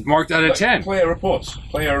of 10. Marked out of 10. Player reports.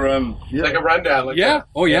 Player, like a rundown. Like yeah. that.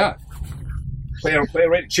 Oh, yeah. Player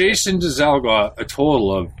rating. Jason Dizelle got a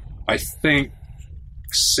total of, I think,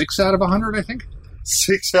 6 out of 100, I think.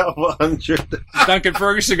 6 out of 100. Duncan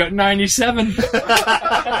Ferguson got 97.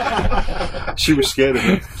 She was scared of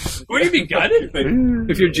him. Wouldn't you be gutted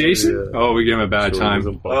if you're Jason? Yeah. Oh, we give him a bad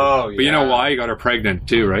time. Oh, yeah. But you know why? He got her pregnant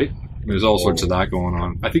too, right? There's all sorts of that going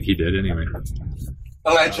on. I think he did anyway.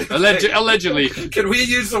 Allegedly. Can we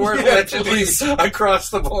use the word allegedly across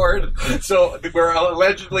the board? So we're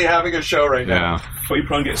allegedly having a show right now. Yeah. Before you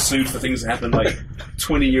probably get sued for things that happened like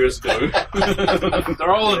 20 years ago.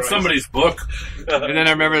 They're all in somebody's book. And then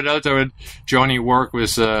I remember another time when Johnny Work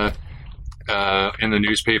was in the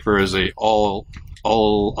newspaper as a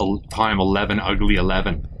all-time 11 ugly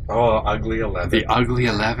 11. Oh, ugly 11. The ugly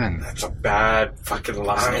 11. That's a bad fucking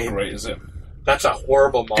line. That's not great, is it? That's a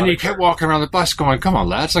horrible moniker. And he kept walking around the bus going, "Come on,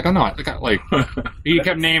 lads!" Like I'm not. He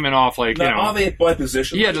kept naming off Are they by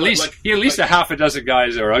position? He had at least a half a dozen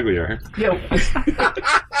guys that are uglier. Yeah.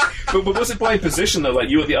 but was it by position though? Like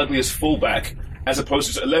you were the ugliest fullback, as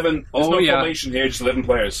opposed to 11. There's no formation here, just 11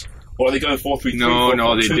 players. Or are they going 4-3-3?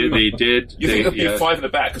 No, they did. You think there'd be 5 in the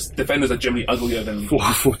back because defenders are generally uglier than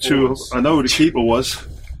 4-4-2. I know who the keeper was.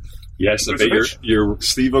 Yes, I bet you're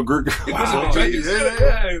Steve O'Griger. Wow.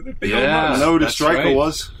 Yeah, I know who the striker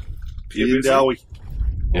was. Ian Dowie.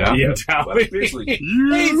 Yeah. You guys!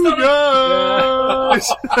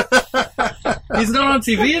 He's not on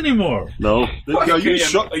TV anymore. No. Are you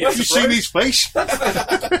shocked? Have you seen his face?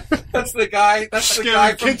 That's the guy. That's the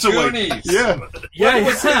guy from Goonies. Yeah.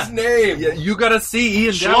 What's his name? Yeah, you got to see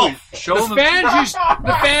Ian Dowie.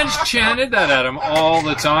 The fans chanted that at him all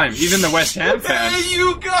the time. Even the West Ham fans. Hey,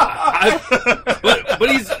 you guys! But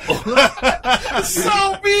he's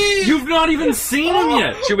so mean. You've not even seen him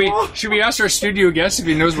yet. Should we ask our studio guest if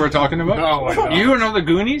he knows what we're talking about? No, I don't. You don't know the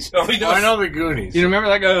Goonies? No, he does. I know the Goonies. You remember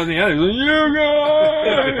that guy on the end? He's like, "You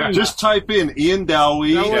guys!" Just type in Ian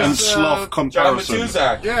Dowie and sloth comparison. John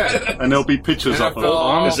Matuzak. Yeah. And there'll be pictures of it.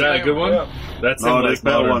 Is that a good one? That's No, there's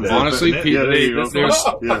better ones. Honestly,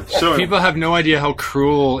 people have no idea how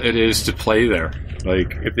cruel it is to play there.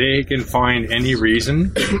 Like, if they can find any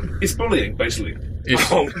reason, it's bullying, basically.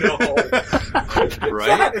 Oh no!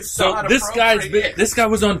 Right? So this guy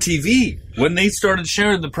was on TV when they started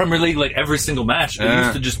sharing the Premier League like every single match. It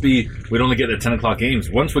used to just be we'd only get the 10 o'clock games.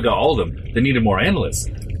 Once we got all of them, they needed more analysts.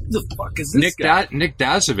 Who the fuck is this guy? Nick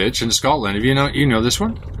Dazovic in Scotland. Have you know this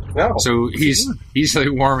one? No. So he's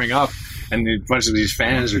like warming up, and a bunch of these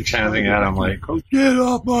fans are chanting at him like, "Get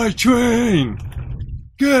off my train!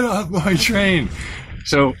 Get off my train!"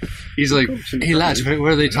 So he's like, "Hey lads,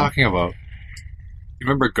 what are they talking about? You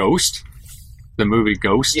remember Ghost? The movie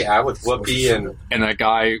Ghost?" Yeah, with Whoopi and that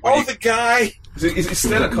guy. Oh, the guy. It's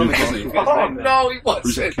still a comic, isn't he? Oh no, he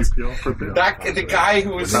wasn't. The guy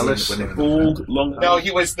who was bald, long. No,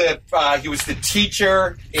 he was the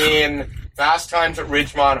teacher in Fast Times at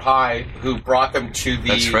Ridgemont High who brought them to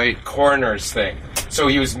the coroners thing. So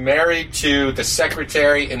he was married to the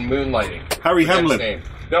secretary in Moonlighting. Harry Hamlin.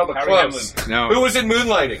 No, but close. No. Who was in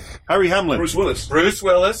Moonlighting? Harry Hamlin. Bruce Willis.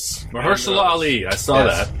 Mahershala Ali. I saw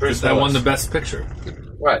that. Bruce That Willis. won the best picture.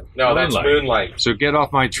 What? No, that's Moonlight. So Get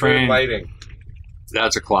Off My Train. Moonlighting.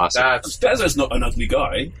 That's a classic. Dazo's not an ugly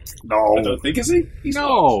guy. No. I don't think, is he? He's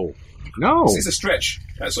No. It's a stretch.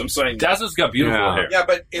 That's what I'm saying. Dazo's got beautiful hair. Yeah,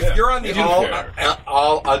 but if you're on the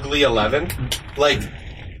all ugly 11, like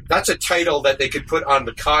that's a title that they could put on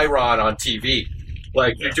the Chiron on TV.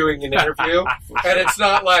 Like you're doing an interview, and it's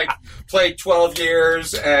not like played 12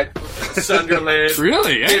 years at Sunderland.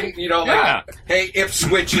 Really? Didn't, hey,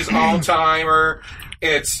 Ipswich is all timer.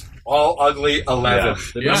 It's all ugly 11.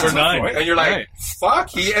 The number 9. And you're like,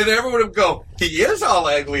 fuck, and everyone would go, he is all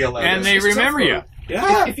ugly 11. And they remember you.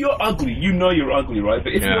 Yeah. If you're ugly, you know you're ugly, right?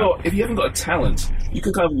 But if you haven't got a talent, you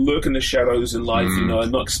can kind of lurk in the shadows in life, and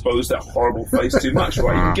not expose that horrible face too much,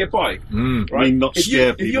 right? You can get by, right? I mean, not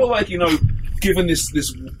scare people. If you're like, given this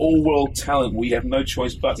all-world talent, we have no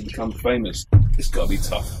choice but to become famous. It's got to be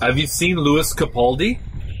tough. Have you seen Louis Capaldi?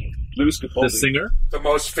 Louis Capaldi, the singer, the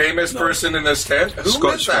most famous person in this tent. Who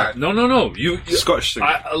Scottish is that? No. You Scottish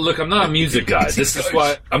singer. Look, I'm not a music guy. This is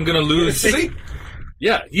why I'm going to lose. Is he?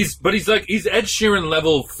 Yeah, he's Ed Sheeran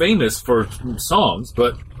level famous for songs,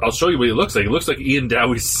 but I'll show you what he looks like. He looks like Ian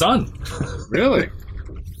Dowie's son. Really?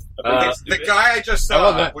 The guy I just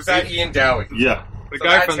saw was that Ian Dowie. Yeah. The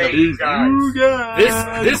guy from the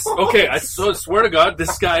This okay, I swear to God,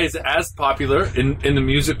 this guy is as popular in the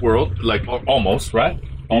music world, like almost, right?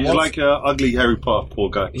 He's like ugly Harry Potter, poor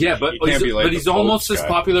guy. Yeah, but he's almost as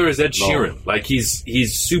popular as Ed Sheeran. Like he's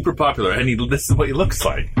super popular, and this is what he looks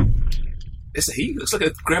like. He looks like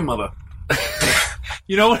a grandmother.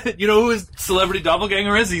 You know who his celebrity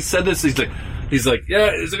doppelganger is? He said this. He's like, yeah,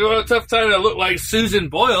 it's a tough time to look like Susan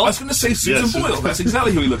Boyle. I was going to say Susan Boyle. That's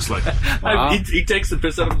exactly who he looks like. He takes the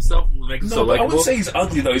piss out of himself and makes him so likable. I wouldn't say he's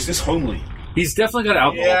ugly though. He's just homely. He's definitely got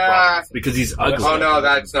alcohol problems because he's ugly. Oh no,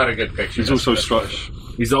 that's not a good picture. He's also Scottish.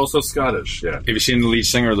 He's also Scottish. Yeah. Have you seen the lead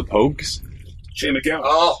singer of the Pogues? Shane McGowan.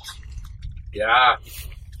 Oh, yeah.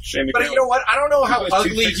 Shane McGowan. But you know what? I don't know how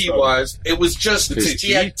ugly he was. It was just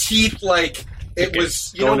he had teeth like it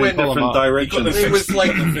was. You know when different directions. It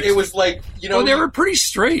was like you know. Well, they were pretty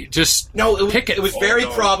straight. Just it was very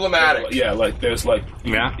problematic. Yeah, like there's like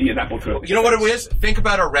eat an apple through. You know what it was? Think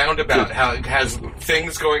about a roundabout. How it has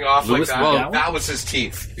things going off Lewis like that. Well. That was his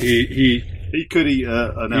teeth. He could eat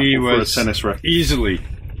an apple for a tennis racket. Easily.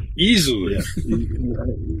 Yeah.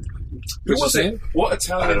 Who was it? What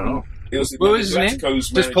Italian? I don't know. It was What was his name?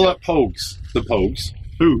 Just pull up Pogues. The Pogues.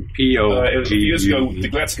 Who? P-O-G. Years ago, the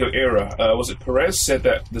Galactico era. Was it Perez said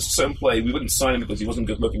that there's some play we wouldn't sign him because he wasn't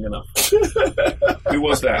good looking enough. Who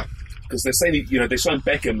was that? Because they're saying they signed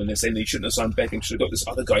Beckham and they're saying they shouldn't have signed Beckham. Should have got this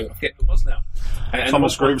other guy. I forget who it was now. And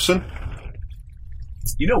Thomas Graveson.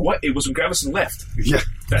 You know what? It was when Gravison left. Yeah.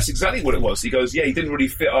 That's exactly what it was. He goes, he didn't really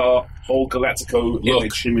fit our whole Galactico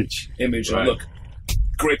image Right. and look.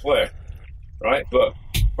 Great player, right? But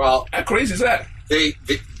how crazy is that?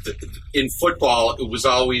 In football, it was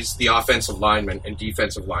always the offensive lineman and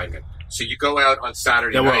defensive lineman. So you go out on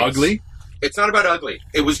Saturday nights. That were ugly? It's not about ugly.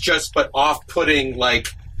 It was just off-putting. Like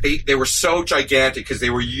they were so gigantic because they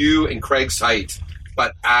were you and Craig's height,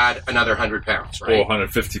 but add another 100 pounds, right?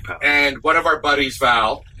 150 pounds. And one of our buddies,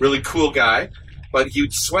 Val, really cool guy, but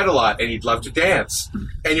he'd sweat a lot and he'd love to dance.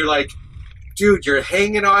 And you're like, dude, you're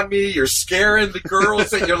hanging on me. You're scaring the girls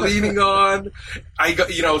that you're leaning on.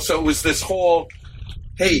 So it was this whole,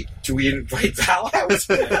 hey, do we invite Val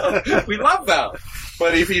out? We love Val.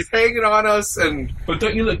 But if he's hanging on us But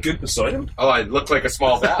don't you look good beside him? Oh, I look like a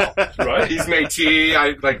small Val. Right? He's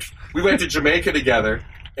Métis. We went to Jamaica together,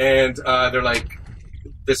 and they're like,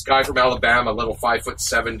 this guy from Alabama, little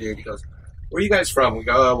 5'7" dude, he goes, where are you guys from? We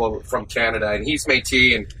go, oh, well, from Canada. And he's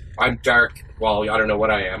Métis, and I'm dark. Well, I don't know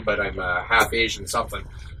what I am, but I'm half Asian something.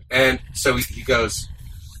 And so he goes,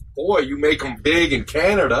 boy, you make them big in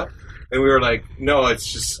Canada. And we were like, no,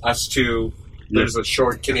 it's just us two. There's a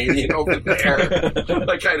short Canadian over there.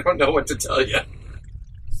 I don't know what to tell you.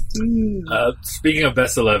 Speaking of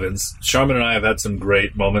best 11s, Sharman and I have had some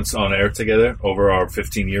great moments on air together over our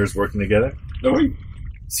 15 years working together. No,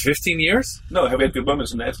 It's 15 years? No, have we had good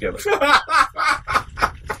moments in there together?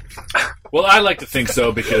 Well, I like to think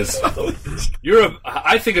so because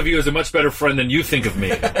I think of you as a much better friend than you think of me.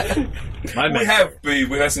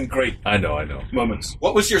 We had some great I know. moments.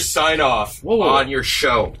 What was your sign-off on your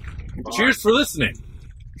show? Cheers for listening.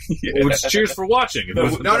 Yeah. Which cheers for watching.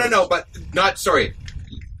 No, but not, sorry,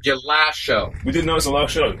 your last show. We didn't know it was the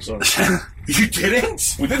last show. Sorry. You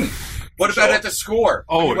didn't? We didn't. What about at the Score?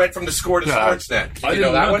 Oh, you went from the Score to Sportsnet. I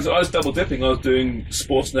didn't know because I was double dipping. I was doing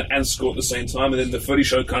Sportsnet and Score at the same time, and then the footy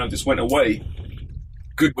show kind of just went away.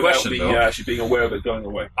 Good question, without me actually being aware of it going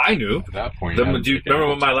away. I knew. At that point, Do you remember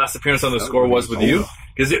what my last appearance on the Score was with you?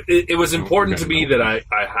 Because it was important to me that I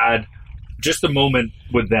had just a moment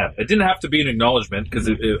with them. It didn't have to be an acknowledgement because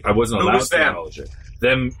I wasn't allowed to acknowledge it.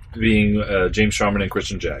 Them being James Sharman and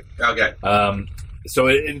Christian Jack. Okay. So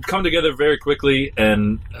it come together very quickly,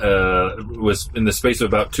 and it was in the space of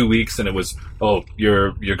about 2 weeks. And it was, oh,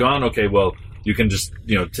 you're gone. Okay, well, you can just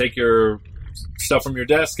take your stuff from your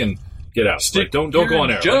desk and get out. Don't go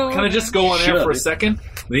on air. Can I just go on air for a second?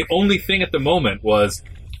 The only thing at the moment was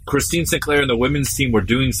Christine Sinclair and the women's team were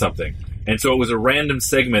doing something, and so it was a random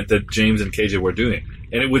segment that James and KJ were doing,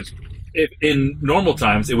 and it would. In normal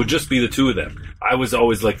times, it would just be the two of them. I was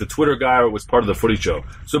always like the Twitter guy, or was part of the footy show.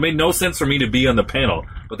 So it made no sense for me to be on the panel,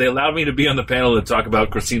 but they allowed me to be on the panel to talk about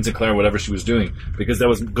Christine Sinclair and whatever she was doing, because that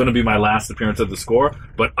was going to be my last appearance at the Score,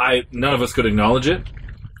 but none of us could acknowledge it.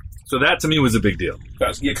 So that to me was a big deal.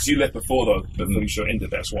 Because you left before the footy show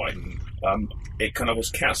ended, that's why. It kind of was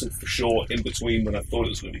cancelled for sure in between when I thought it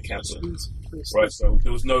was going to be cancelled. Right, so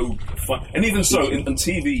there was no fun. And even so, on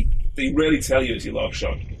TV, they rarely tell you it's your last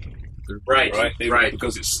show. Right.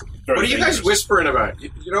 Because it's very What are you guys dangerous. whispering about? You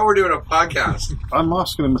know we're doing a podcast. I'm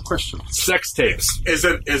asking him a question. Sex tapes. Is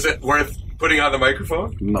it worth putting on the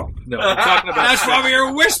microphone? No. No, I'm talking about. That's why we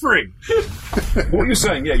were whispering. What were you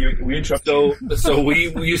saying? Yeah, we interrupted. So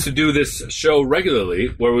we used to do this show regularly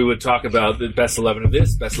where we would talk about the best 11 of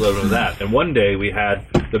this, best 11 of that. And one day we had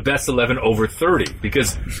the best 11 over 30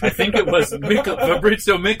 because I think it was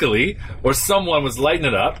Fabrizio Miccoli or someone was lighting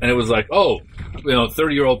it up and it was like,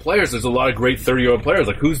 30-year-old players. There's a lot of great 30-year-old players.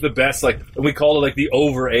 Like, who's the best? Like, we call it like the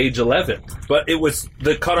over age 11. But it was,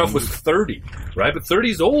 the cutoff was 30, right? But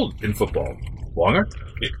 30 is old in football. Longer?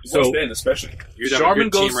 So then, especially. You'd have a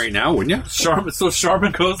good team right now, wouldn't you?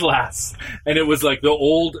 Sharman goes last, and it was like the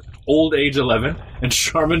old age 11, and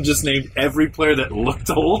Sharman just named every player that looked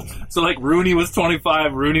old. So like Rooney was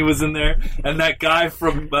 25, Rooney was in there, and that guy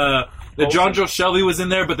from John Joe Shelby was in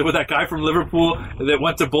there, but there was that guy from Liverpool that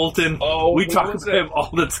went to Bolton. We talk about him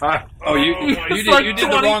all the time. Oh, you did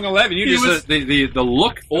the wrong 11. You just the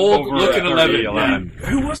look old over looking 30, 11.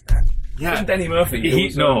 Who was that? Yeah. Wasn't Danny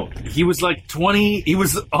Murphy? He was like 20. He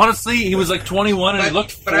was like 21, and he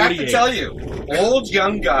looked 48. But I have to tell you, old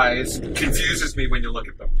young guys confuses me when you look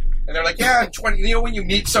at them. And they're like, yeah, 20. You know, when you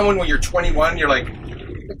meet someone when you're 21, you're like,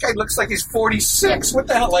 that guy looks like he's 46. What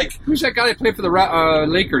the hell? Like, who's that guy that played for the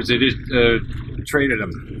Lakers? They just traded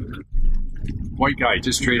him. White guy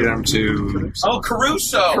just traded him to.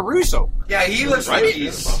 Caruso. Yeah, he looks like He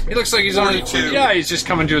looks like he's 42. only. Yeah, he's just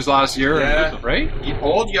coming to his last year. Yeah. Right.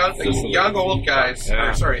 Old guys. Yeah. Old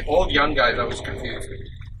young guys. I was confused.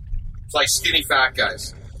 It's like skinny fat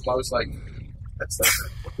guys. I was like, that's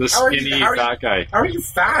The skinny fat guy. How are you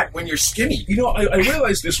fat when you're skinny? You know, I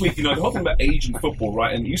realized this week, the whole thing about age in football,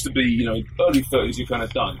 right? And it used to be, early 30s, you're kind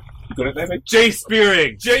of done. You got it there, mate? Jay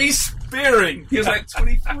Spearing. He was like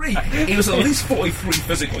 23. He was at least 43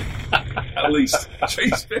 physically. At least. Jay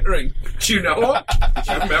Spearing. Do you know him?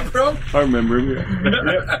 Do you remember him? I remember him.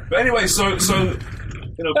 Yeah. But anyway, so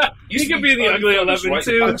He could be the ugly 11 right?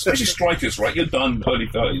 too. Especially strikers, right? You're done early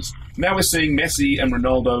 30s. Now we're seeing Messi and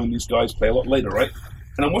Ronaldo and these guys play a lot later, right?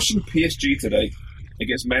 And I'm watching PSG today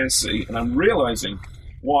against Man City, and I'm realizing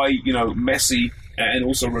why, Messi and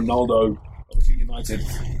also Ronaldo, obviously United,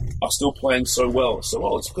 are still playing so well.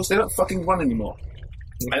 It's because they don't fucking run anymore.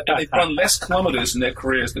 And they've run less kilometers in their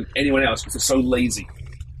careers than anyone else because they're so lazy.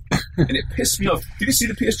 And it pissed me off. Did you see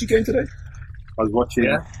the PSG game today? I was watching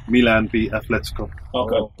Milan beat Atletico.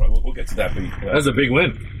 Okay, right, we'll get to that. That was a big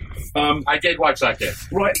win. I did watch that game.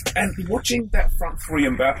 Right, and watching that front three,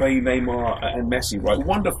 Mbappe, Neymar, and Messi, right,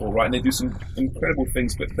 wonderful, right, and they do some incredible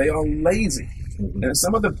things, but they are lazy. Mm-hmm. And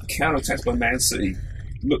some of the counterattacks by Man City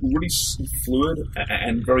look really fluid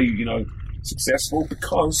and very, successful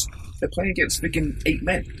because they're playing against freaking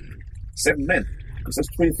 7 men, because those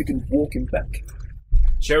three are freaking walking back.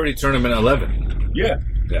 Charity tournament 11. Yeah.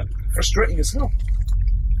 Frustrating as hell.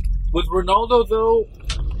 With Ronaldo, though,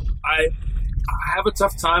 I have a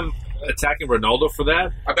tough time attacking Ronaldo for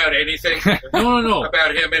that. About anything? No.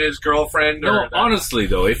 About him and his girlfriend? No, honestly,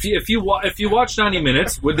 though, if you watch 90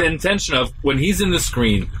 minutes with the intention of when he's in the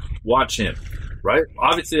screen, watch him, right?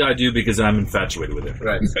 Obviously, I do because I'm infatuated with him.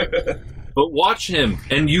 Right. But watch him,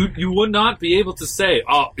 and you would not be able to say,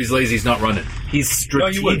 "Oh, he's lazy, he's not running." He's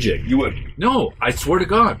strategic. No, you would. No, I swear to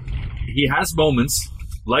God, he has moments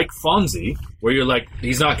like Fonzie where you're like,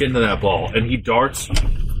 he's not getting to that ball, and he darts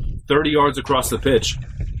 30 yards across the pitch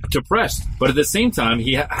to press. But at the same time,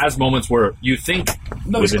 he has moments where you think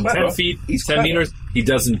within 10 feet, 10 meters, he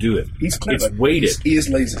doesn't do it. He's clever. It's weighted. He is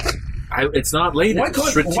lazy. It's not lazy. Why It's can't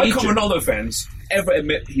strategic. Ronaldo fans ever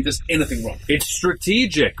admit he does anything wrong? It's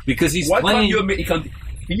strategic because he's Why playing. can't you admit he can't?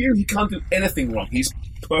 For you, he can't do anything wrong. He's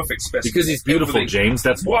perfect specimen. Because he's beautiful, Everything. James.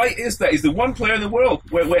 That's Why is that? He's the one player in the world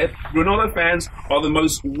where Ronaldo fans are the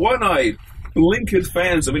most one-eyed, blinkered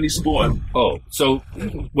fans of any sport. Oh, so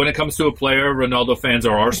when it comes to a player, Ronaldo fans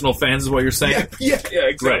are Arsenal fans, is what you're saying? Yeah,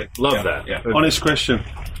 exactly. Right. Love that. Yeah. Honest question.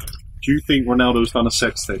 Do you think Ronaldo's done a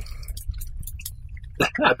sex tape?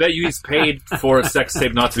 I bet you he's paid for a sex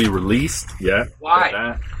tape not to be released. Yeah.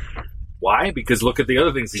 Why? Why? Because look at the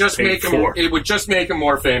other things he's Just paid make him. for. It would just make him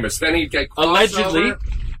more famous. Then he'd get crossover.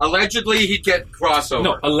 Allegedly, he'd get crossover.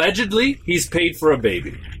 No, allegedly, he's paid for a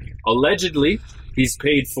baby. Allegedly, he's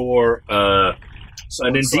paid for an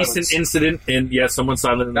indecent incident in, someone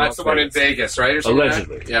silent in That's Las the one in Vegas. Vegas, right? Or something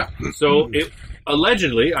Allegedly. like that? Yeah. So,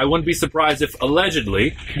 allegedly, I wouldn't be surprised if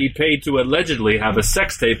allegedly he paid to allegedly have a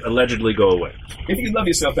sex tape allegedly go away. If you love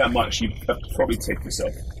yourself that much, you'd probably take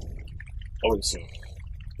yourself. I would assume.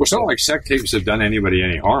 Well, it's not like sex tapes have done anybody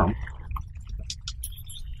any harm.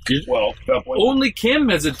 Well, only Kim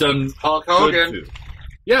has it done. Hulk Hogan. Good too.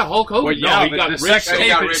 Yeah, Hulk Hogan. Well, yeah, he but got the rich. sex He tape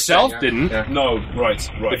got rich itself then, yeah. didn't. No, right.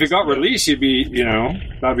 If it got released, you'd be,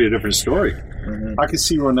 that'd be a different story. I could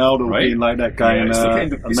see Ronaldo Right? being like that guy in it's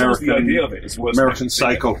the idea of it. It's worse American than-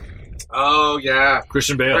 Psycho. Oh, yeah.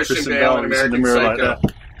 Christian Bale. Christian Bale in He's in the American mirror like Psycho.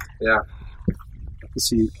 that. Yeah.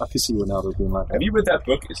 I could see Ronaldo being like that. Have you read that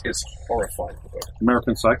book? It's horrifying. The book.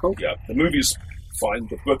 American Psycho? Yeah, the movie's fine.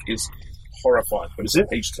 The book is horrifying, but it's Is a it?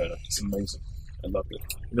 page turner. It's amazing. I love it.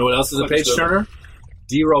 You know what else is a page turner?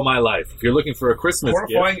 D-Roll My Life. If you're looking for a Christmas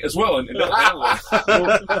Horrifying as well. And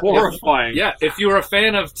Horrifying. Yeah, if you were a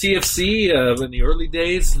fan of TFC in the early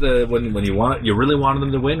days, when you really wanted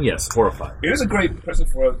them to win, yes, horrifying. It is a great present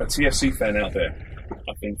for a TFC fan out there.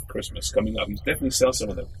 I think for Christmas coming up, you definitely sell some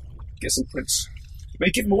of them. Get some prints.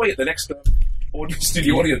 Maybe give them away at the next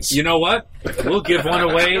studio audience. You know what? We'll give one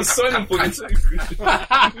away. I'll sign them for you too.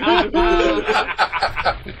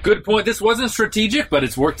 Good point. This wasn't strategic, but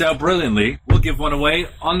it's worked out brilliantly. We'll give one away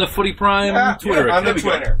on the Footy Prime Twitter on the account.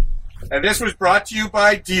 Twitter. And this was brought to you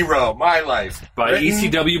by D-Row, My Life. By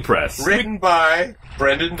ECW Press. Written by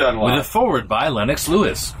Brendan Dunlop. With a forward by Lennox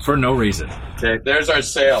Lewis, for no reason. Okay, there's our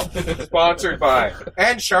sale. Sponsored by.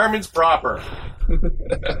 And Charmin's Proper.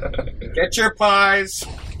 Get your pies.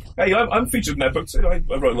 Hey, I'm featured in that book too. I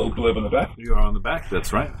wrote a little blurb on the back. You are on the back,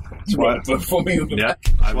 that's right. That's right. For me, on the Yeah.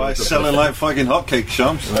 back. Why selling like fucking hotcakes,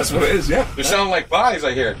 Shams? That's what it is, yeah. They sound like pies,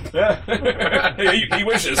 I hear. Yeah. he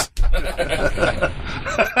wishes.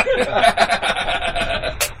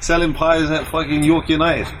 Selling pies at fucking York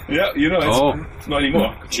United. Yeah, it's not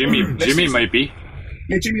anymore. Jimmy might be.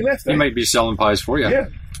 Yeah, Jimmy left. He might be selling pies for you. Yeah.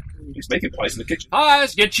 He's making pies in the kitchen.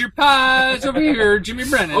 Pies, get your pies over here, Jimmy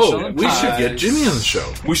Brennan. Oh, we should get Jimmy on the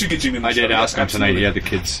show. We should get Jimmy on the I show. did ask him tonight. He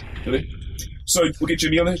absolutely. had the kids. So we'll get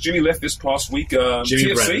Jimmy on there. Jimmy left this past week. Jimmy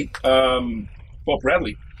TFC. Bob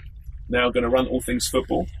Bradley now going to run all things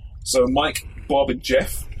football. So Mike, Bob, and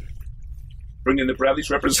Jeff bringing the Bradleys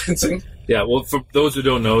representing. Yeah, well, for those who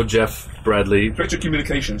don't know, Jeff Bradley, Vector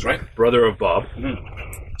Communications, right? brother of Bob.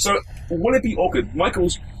 So would it be awkward?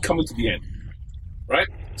 Michael's coming to the end, right?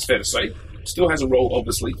 It's fair to say. Still has a role,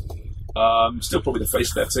 obviously. Still probably the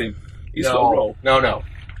face of that team. He's got a role. No.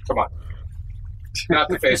 Come on. Not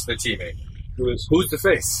the face of the teammate. Who's the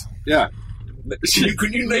face? Yeah.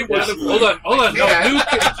 Could you name one of them? Hold on.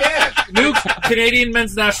 Yeah. New Canadian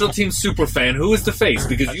men's national team superfan. Who is the face?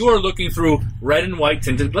 Because you are looking through red and white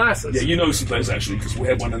tinted glasses. Yeah, you know some players actually because we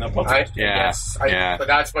had one in our podcast. But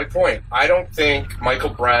that's my point. I don't think Michael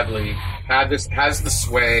Bradley has the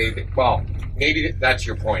sway. Well, maybe that's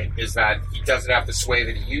your point, is that he doesn't have the sway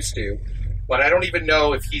that he used to. But I don't even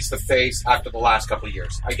know if he's the face after the last couple of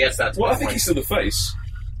years. I guess that's Well, my I think point. he's still the face.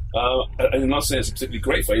 I'm not saying it's a particularly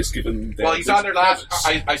great face given... Well, he's on their last...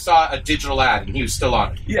 I saw a digital ad, and he was still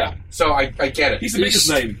on it. Yeah. So I get it. He's the biggest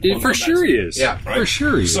name. For sure he is. Yeah. Right? For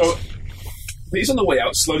sure he is. So he's on the way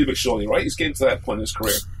out, slowly but surely, right? He's getting to that point in his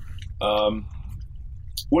career.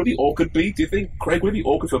 Would it be awkward, do you think? Craig, would it be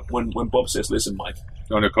awkward when Bob says, listen, Mike,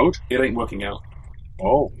 on a coach? it ain't working out.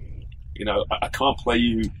 Oh. I can't play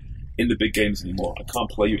you in the big games anymore. I can't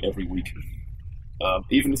play you every week.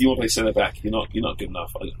 Even if you want to play centre back, you're not good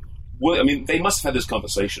enough. They must have had this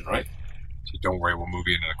conversation, right? So don't worry, we'll move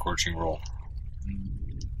you into a coaching role.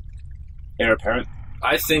 Heir apparent.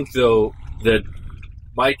 I think, though, that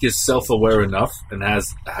Mike is self-aware enough and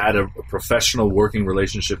has had a professional working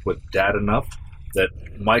relationship with Dad enough that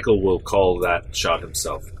Michael will call that shot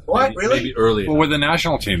himself. What? Really? Maybe early Well, enough. with the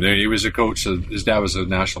national team, he was a coach. His dad was a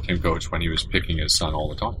national team coach when he was picking his son all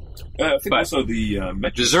the time. I think also the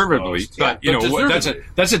Deservedly, but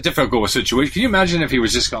that's a difficult situation. Can you imagine if he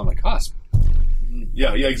was just on the cusp?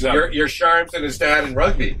 Yeah, exactly. You're Sharms and his dad in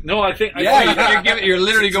rugby. No, I think... You're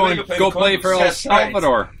literally going Tomato go play for El That's right.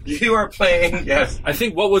 Salvador. You are playing, yes. I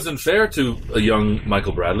think what was unfair to a young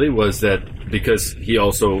Michael Bradley was that because he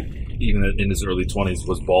also, even in his early 20s,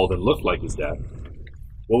 was bald and looked like his dad.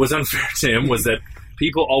 What was unfair to him was that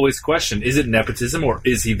people always question, is it nepotism or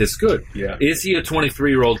is he this good? Yeah. Is he a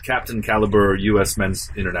 23-year-old captain caliber U.S. men's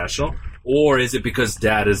international? Or is it because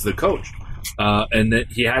dad is the coach? And that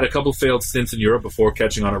he had a couple failed stints in Europe before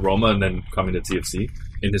catching on at Roma and then coming to TFC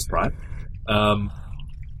in his prime.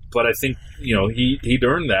 But I think, he'd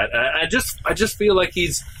earned that. I just feel like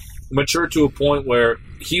he's matured to a point where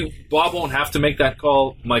Bob won't have to make that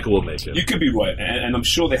call. Michael will make it. You could be right, and I'm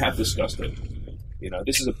sure they have discussed it.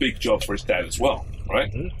 This is a big job for his dad as well,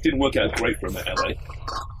 right? Mm-hmm. Didn't work out great for him at LA.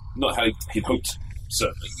 Not how he'd hoped,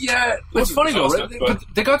 certainly. Yeah, it's funny though, right? But- But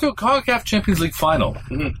they got to a CONCACAF Champions League final.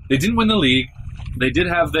 They didn't win the league. They did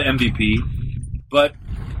have the MVP, but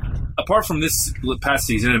apart from this past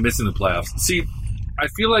season and missing the playoffs, see, I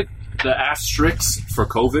feel like the asterisks for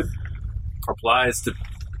COVID applies to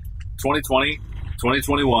 2020,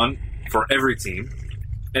 2021 for every team,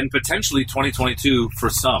 and potentially 2022 for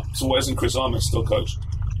some. So why isn't Chris Armas still coach?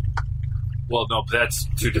 Well, no, but that's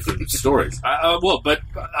two different stories. I also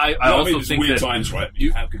it's think weird that times, right?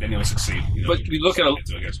 How could anyone succeed? But we look at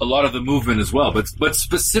a lot of the movement as well. But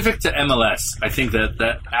specific to MLS, I think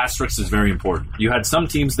that asterisk is very important. You had some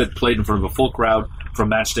teams that played in front of a full crowd from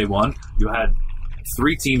match day one. You had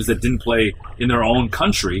 3 teams that didn't play in their own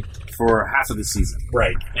country for half of the season.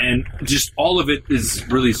 Right. And just all of it is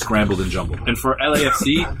really scrambled and jumbled. And for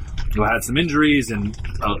LAFC, who had some injuries and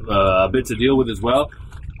a bit to deal with as well,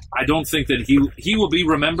 I don't think that he will be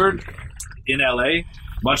remembered in LA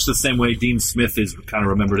much the same way Dean Smith is kind of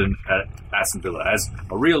remembered at Aston Villa as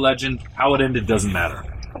a real legend. How it ended doesn't matter.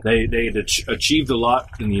 They had achieved a lot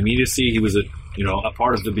in the immediacy. He was a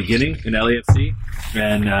part of the beginning in LAFC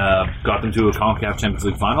and got them to a CONCACAF Champions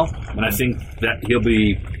League final. And I think that he'll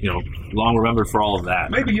be long remembered for all of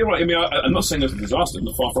that. Maybe you're right. I mean, I'm not saying it's a disaster. I'm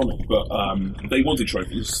not far from it. But they wanted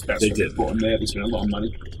trophies. They did. Brought him there. They spent a lot of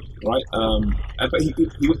money. Right, but he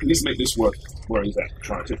needs to make this work where he's at,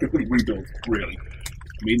 trying to completely rebuild, really.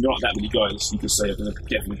 I mean, not that many guys you could say are going to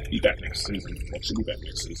definitely be back next season, or should be back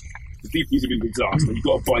next season. The DP's have been a disaster. You've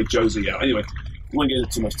got to buy Josie out. Anyway, we won't get into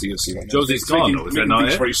too much TFC right now. Josie's gone, though. Is that not it?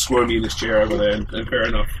 He's very squirmy in his chair over there, and fair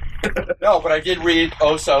enough. No, but I did read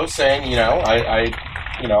Oso saying,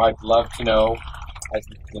 I'd love to know,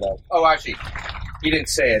 Oh, actually, he didn't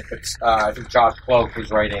say it, but I think Josh Cloak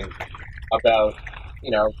was writing about,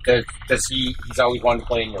 he's always wanted to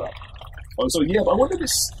play in Europe. Oh, so yeah, but I wonder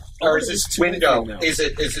this. Or is this window? Is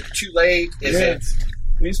it too late? Is it?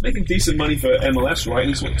 I mean, he's making decent money for MLS, right?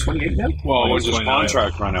 He's 28 now. Well, what's his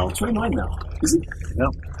contract right now? 29 now. Is he? Yeah.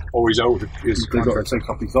 Oh, he's out. His They've got to take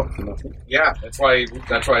up his option, I think. Yeah, that's why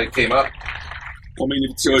it came up. Well, I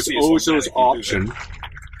mean, so it's Ozo's option.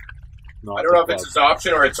 I don't know if it's his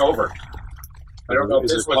option or it's over. I don't know if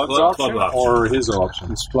this was club option or his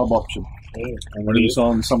option. It's club option. And when he's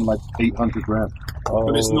on something like 800 grand.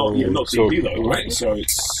 But it's not DP though, right? So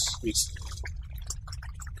it's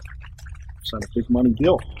a big money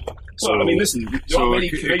deal. So I mean, listen, it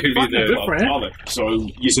could be different. So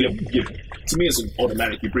to me, it's an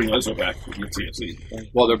automatic. You bring Ozo back with your TFC.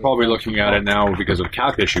 Well, they're probably looking at it now because of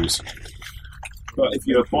cap issues. But if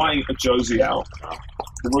you're buying a Josie out,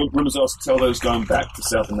 the rumors are Soteldo's going back to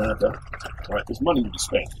South America. Right, there's money to be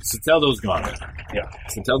spent. Soteldo's gone. Yeah,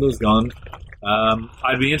 Soteldo's gone.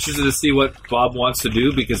 I'd be interested to see what Bob wants to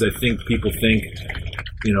do because I think people think,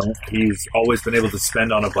 he's always been able to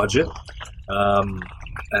spend on a budget. And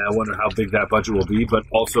I wonder how big that budget will be, but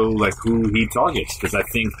also like who he targets because I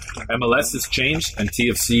think MLS has changed and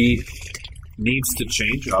TFC needs to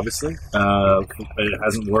change. Obviously, it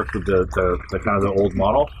hasn't worked with the kind of the old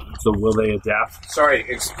model. So will they adapt? Sorry,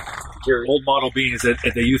 your old model being is that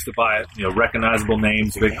they used to buy recognizable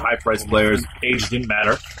names, big high priced players. Age didn't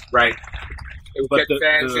matter, right? It would get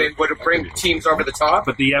fans in. Would it bring teams over the top?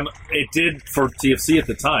 But it did for TFC at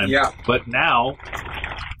the time. Yeah. But now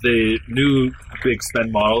the new big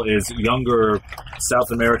spend model is younger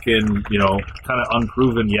South American, kind of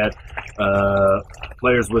unproven yet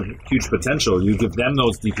players with huge potential. You give them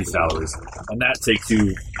those DP salaries, and that takes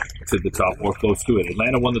you to the top or close to it.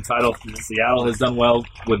 Atlanta won the title. Seattle has done well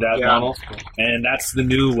with that model, and that's the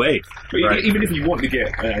new way. But even if you want to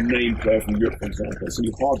get a name player from Europe, for example, so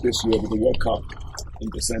you're hard this year with the World Cup in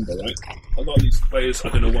December, right? A lot of these players are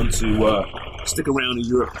going to want to stick around in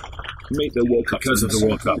Europe, make their World Cup because of the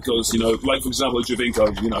World Cup. Because like for example, Javinko,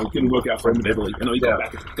 it didn't work out for him in Italy. He got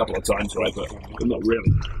back a couple of times, right? But not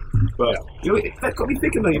really. But that got me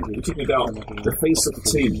thinking. You're talking about the face of the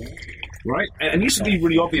team, right? And it used to be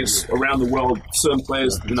really obvious around the world. Certain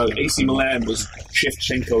players, AC Milan was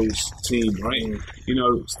Shevchenko's team, right?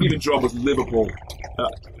 Steven Gerrard was Liverpool.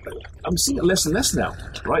 I'm seeing it less and less now,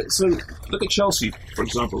 right? So look at Chelsea, for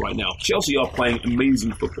example, right now. Chelsea are playing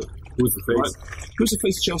amazing football. Who's the face? Right? Who's the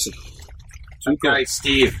face of Chelsea? That guy,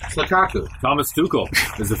 Steve Lukaku. Thomas Tuchel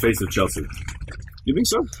is the face of Chelsea. You think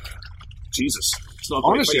so? Jesus. It's not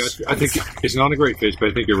honestly, I think it's not a great face, but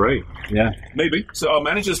I think you're right. Yeah. Maybe. So our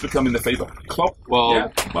manager's becoming the favourite. Klopp? Well, yeah.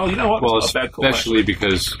 Well, you know what? Well, it's not a bad call, especially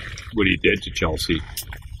because what he did to Chelsea.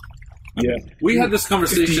 Yeah. We had this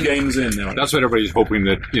conversation. 50 games in now. That's what everybody's hoping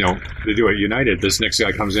that, they do at United. This next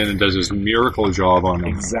guy comes in and does this miracle job on them.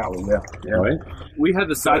 Exactly, yeah. Right? We had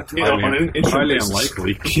the side highly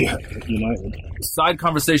unlikely. Yeah. United. Side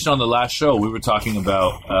conversation on the last show, we were talking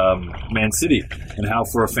about Man City and how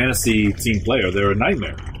for a fantasy team player, they're a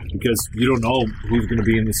nightmare because you don't know who's going to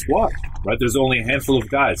be in the squad, right? There's only a handful of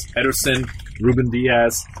guys. Ederson, Ruben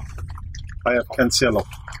Diaz. I have Cancelo.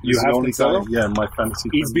 You have Cancelo? Yeah, my fantasy.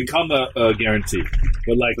 He's become a guarantee.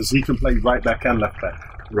 But like, because he can play right back and left back.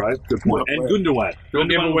 Right, good point. And Gundogan. Don't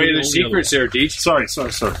give away the secrets there, Deech. Sorry.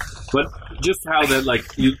 But just how that, like,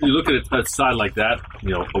 you look at a side like that,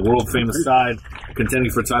 you know, a world-famous side, contending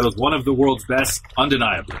for titles, one of the world's best,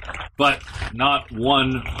 undeniably. But not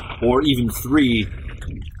one or even three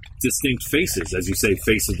distinct faces, as you say,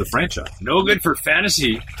 face of the franchise. No good for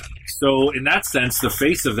fantasy. So, in that sense, the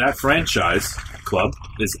face of that franchise club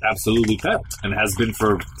is absolutely Pep, and has been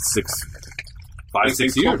for 5,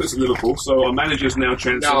 6 years. Klopp is in Liverpool, so our manager's now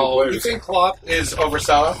transferring players. You think Klopp is over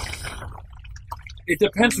Salah? It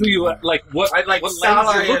depends who you like. What Salah lens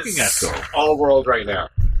you're looking at, though. All world right now,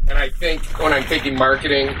 and I think when I'm thinking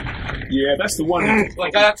marketing, yeah, that's the one.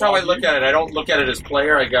 Like that's how I look at it. I don't look at it as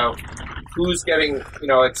player. I go, who's getting? You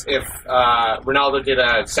know, it's if Ronaldo did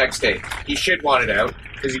a sex tape, he should want it out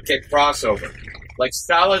because he get crossover. Like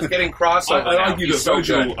Salah's getting crossover. I'd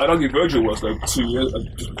argue Virgil was though 2 years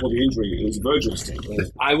before the injury. It was Virgil's team.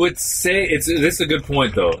 I would say this is a good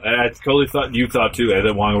point though. And I totally thought you thought too.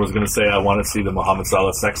 That Wong was going to say I want to see the Mohamed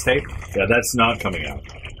Salah sex tape. Yeah, that's not coming out.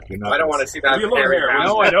 I don't want to see that.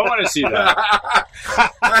 No, I don't want to see that.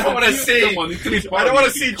 I don't want to see. I don't want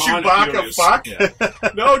to see Chewbacca fuck. Yeah.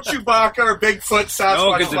 No Chewbacca or Bigfoot Sasquatch.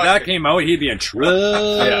 No, because if that came out, he'd be in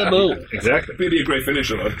trouble. Yeah, exactly. He'd be a great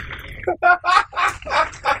finisher though.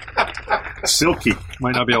 Silky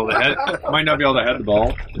might not be able to head the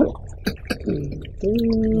ball.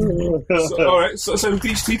 All right, so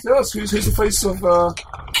DHT, tell us who's the face of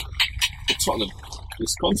Tottenham?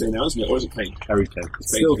 It's Conte now, isn't it, or is it Kane? Harry Kane.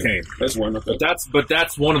 Still Kane. There's one. Okay. But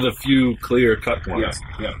that's one of the few clear-cut ones.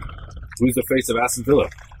 Yeah. Who's the face of Aston Villa?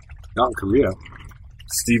 Not in Korea.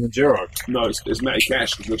 Steven Gerrard. No, it's Matty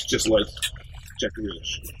Cash, who looks just like Jack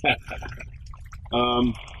Grealish.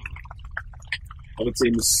 Other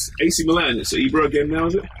teams, AC Milan. It's Ibra again now,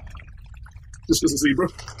 is it? Just because it's Ibra.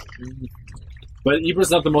 But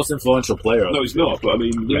Ibra's not the most influential player. No, he's not. But I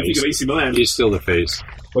mean, when you think of AC Milan, he's still the face.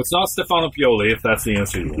 Well, it's not Stefano Pioli, if that's the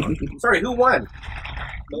answer you want. Sorry, who won?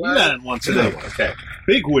 Milan won today. Okay,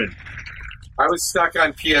 big win. I was stuck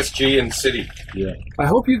on PSG and City. Yeah. I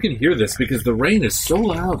hope you can hear this because the rain is so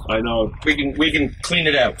loud. I know. We can clean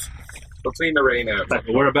it out. We'll clean the rain out.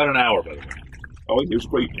 We're about an hour, by the way. Oh, it was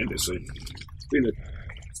great. It's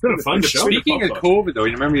been a fun show. Speaking of COVID, though,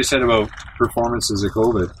 you remember you said about performances of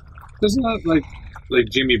COVID. Isn't that like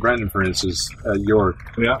Jimmy Brendan, for instance, at York?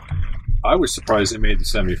 Yeah. I was surprised they made the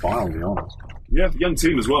semi-final, to be honest. Yeah, young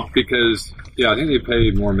team as well. Because, I think they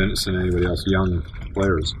played more minutes than anybody else, young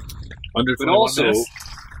players. But also,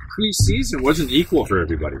 pre-season wasn't equal for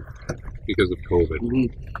everybody because of COVID.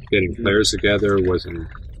 Mm-hmm. Getting players together wasn't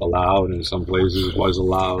allowed, and in some places it was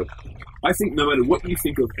allowed. I think no matter what you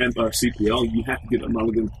think of CPL, you have to give it a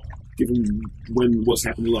mulligan, given what's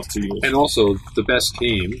happened the last 2 years. And also, the best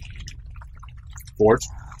team, Forge.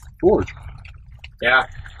 Yeah.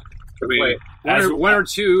 I mean, one or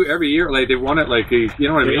two every year, like they won it, like you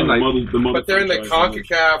know what I mean? Like, but they're in the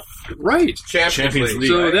CONCACAF Champions League.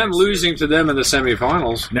 So them losing to them in the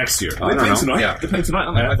semifinals next year. I don't know. Tonight. They're playing tonight.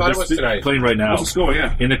 I thought it was tonight. Playing right now. What's the score?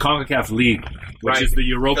 Yeah, in the CONCACAF League, which is the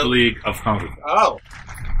Europa League of CONCACAF. Oh,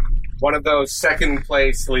 one of those second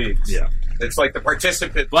place leagues. Yeah. It's like the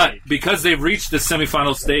participant. But because they've reached the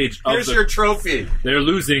semifinal stage, here's your trophy. They're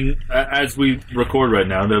losing as we record right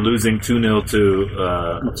now. They're losing 2-0 to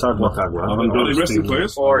Motagua. Are they resting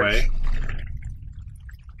players? They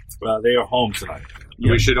are home tonight.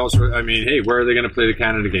 We should also, hey, where are they going to play the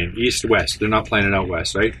Canada game? East-West. They're not playing it out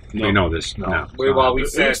west, right? No. We know this. No. We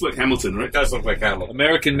said it looks like Hamilton, right? It does look like Hamilton.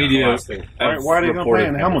 American media. Why are they going to play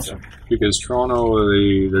in Hamilton? Because Toronto,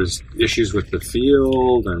 there's issues with the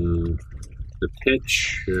field and the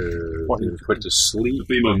pitch. Put to sleep.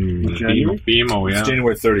 BMO, yeah. It's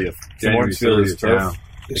January 30th. January 30th, yeah.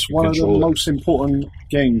 It's one of the most important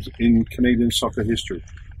games in Canadian soccer history.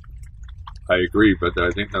 I agree, but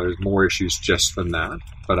I think there's more issues just from that.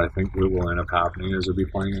 But I think what will end up happening is they'll be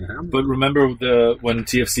playing in Hamilton. But remember when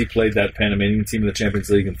TFC played that Panamanian team in the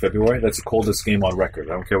Champions League in February? That's the coldest game on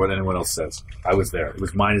record. I don't care what anyone else says. I was there. It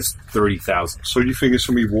was minus 30,000. So you think it's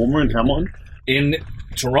going to be warmer in Hamilton? In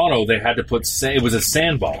Toronto, they had to put it was a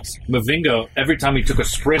sandbox. Mavinga, every time he took a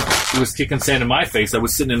sprint, he was kicking sand in my face. I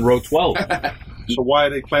was sitting in row 12. So why are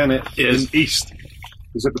they playing it in East?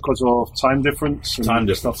 Is it because of time difference? And time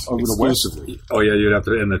difference stuff over the west. Oh yeah, you'd have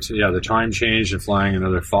to. And the time change and flying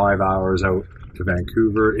another 5 hours out to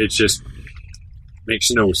Vancouver. It just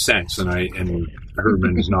makes no sense. And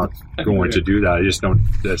Herman is not going to do that. I just don't.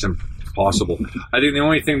 That's impossible. I think the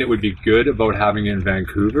only thing that would be good about having it in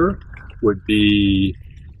Vancouver would be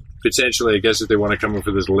potentially, I guess, if they want to come up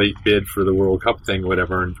with this late bid for the World Cup thing,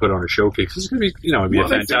 whatever, and put on a showcase, it's going to be, it'd be a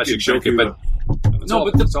fantastic showcase. But it's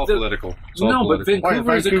all political. But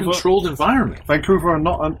Vancouver is a controlled environment. Vancouver are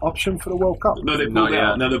not an option for the World Cup. No, they pulled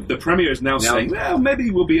out. Now the Premier is now saying, well,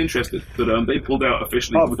 maybe we'll be interested, but they pulled out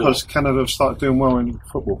officially. Because Canada have started doing well in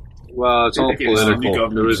football. Well, it's all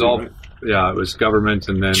political. It was all, it was government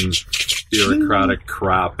and then bureaucratic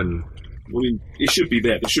crap and. I mean, it should be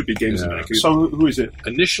there. There should be games in Vancouver. So who is it?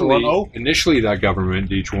 Initially, that government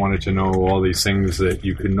each wanted to know all these things that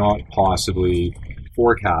you could not possibly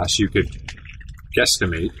forecast. You could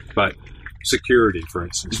guesstimate, but security, for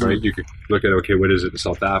instance, right? You could look at, okay, what is it in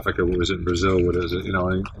South Africa? What is it in Brazil? What is it,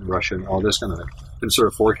 in Russia? And all this kind of thing. And sort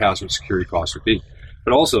of forecast what security costs would be.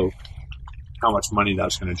 But also, how much money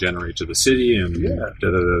that's going to generate to the city and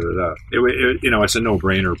da-da-da-da-da. It's a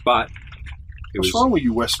no-brainer, but... What's wrong with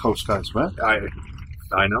you West Coast guys, man?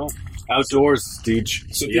 I know. Outdoors,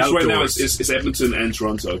 Deej. So right now it's Edmonton and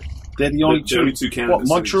Toronto. They're the only two Canada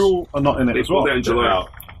Montreal are not in it as well. They're in July.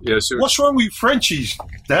 Yeah, what's wrong with Frenchies,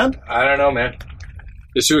 Dan? I don't know, man.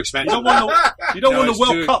 It's too expensive. You don't want the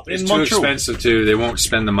World Cup in Montreal. It's too expensive too. They won't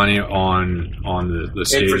spend the money on the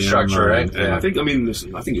stadium infrastructure, right? I think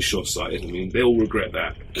it's short-sighted. I mean, they'll regret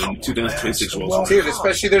that in 2026 World Cup. Dude,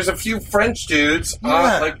 especially there's a few French dudes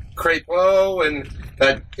like Crépeau and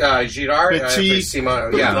that Girard. It's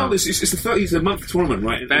a month tournament,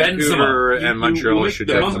 right? Vancouver and Montreal should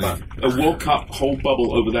get a World Cup whole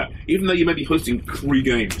bubble over that. Even though you may be hosting 3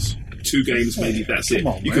 games. 2 games, maybe that's it.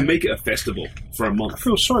 You can make it a festival for a month. I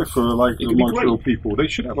feel sorry for the Montreal people. They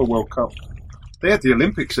should have a World Cup. They had the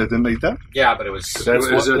Olympics there, didn't they, Dan? Yeah, but it was. That's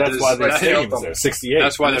why they killed them. 68.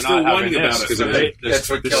 That's why they're not whining about it. That's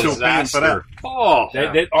what they're still paying for that.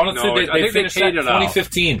 Honestly, they finished that in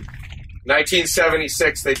 2015.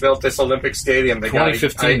 1976, they built this Olympic stadium. They got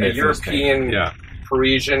a European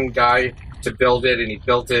Parisian guy to build it, and he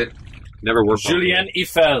built it. Never worked. Julien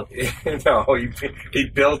Eiffel. No, he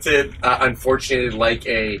built it, unfortunately, like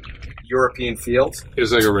a European field. It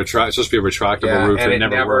was like it's supposed to be a retractable roof. And it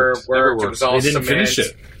never worked. It was all they didn't finish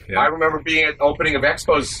it. Yeah. I remember being at the opening of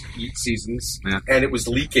Expos seasons, and it was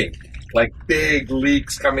leaking. Like big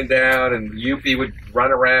leaks coming down, and UP would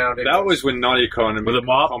run around. That was when Nadia Cohen with a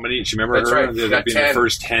mop. You remember That's her? Right. That being the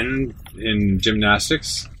first 10 in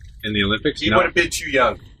gymnastics in the Olympics. He would have been too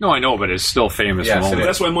young. No, I know, but it's still famous. Yes,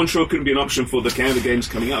 that's why Montreal couldn't be an option for the Canada Games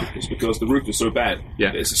coming up. It's because the roof is so bad.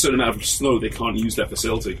 Yeah, it's a certain amount of snow they can't use that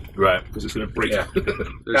facility. Right, because it's going to break. Yeah.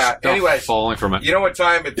 Anyway, falling from it. You know what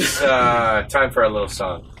time it's time for a little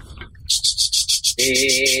song.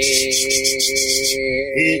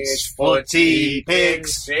 It's footy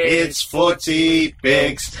picks. It's footy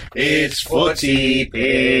picks. It's footy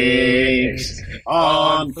picks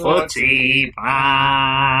on Footy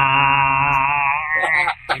Prime.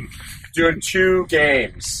 Doing 2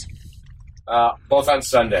 games, both on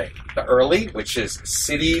Sunday. The early, which is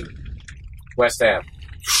City West Ham.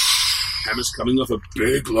 Hammer's coming off a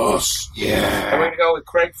big loss. Yeah. I'm going to go with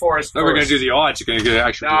Craig Forrest. No, we're going to do the odds. You're going to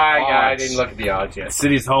actually do odds. I didn't look at the odds yet.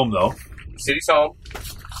 City's home, though. City's home.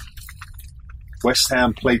 West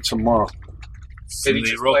Ham play tomorrow. City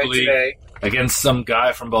just played today. Against some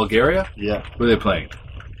guy from Bulgaria? Yeah. Who are they playing?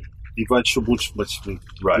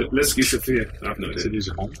 Right. Let's get Sophia. I've no idea. City's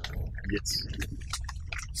at home. Yes.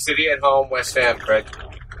 City at home, West Ham, Craig.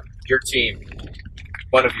 Your team.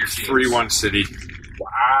 One of your teams. 3-1 City.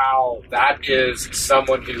 Wow, that is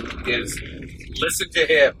someone who is. Listen to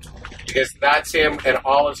him, because that's him, and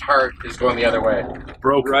all his heart is going the other way.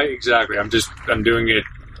 Broke, right? Exactly. I'm doing it,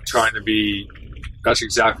 trying to be. That's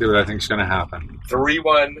exactly what I think is going to happen.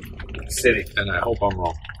 3-1 City, and I hope I'm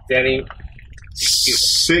wrong. Danny,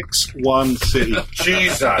 6-1 City.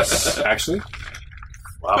 Jesus, actually,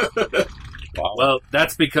 wow. Wow. Well,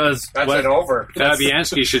 that's because that's an over.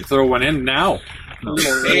 Fabianski should throw one in now. No.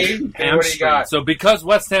 See? What do you got? So because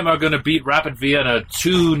West Ham are going to beat Rapid Vienna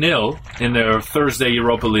 2-0 in their Thursday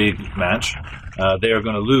Europa League match, they are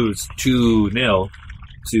going to lose 2-0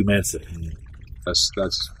 to Man City.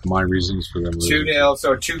 That's my reasons for them losing. 2-0,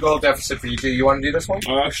 so a 2-goal deficit for you two. You want to do this one?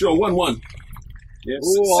 Sure, 1-1. Yes.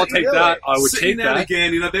 Ooh, I'll take that. I would take that.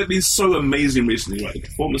 Again, they've been so amazing recently. Right? The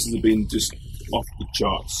performances have been just off the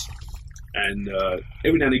charts. And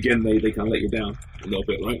every now and again, they kind of let you down a little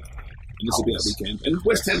bit, right? And this will be that weekend. And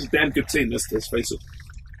West Ham's a damn good team, let's face it.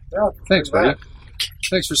 Yeah, thanks, buddy.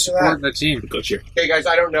 Thanks for supporting the team. Gotcha. Hey, guys,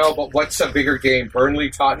 I don't know, but what's a bigger game,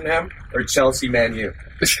 Burnley-Tottenham or Chelsea-Man U?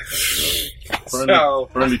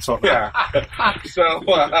 Burnley-Tottenham. Yeah. So,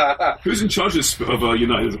 who's in charge of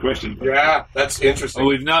United is the question. Yeah, that's interesting. Well,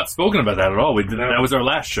 we've not spoken about that at all. That was our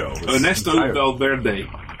last show. Ernesto Valverde.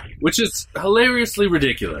 which is hilariously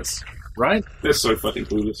ridiculous, right? They're so fucking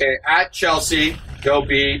clueless. Okay, at Chelsea, go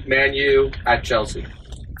beat Man U at Chelsea.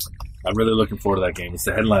 I'm really looking forward to that game. It's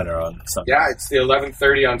the headliner on Sunday. Yeah, it's the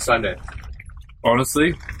 11:30 on Sunday.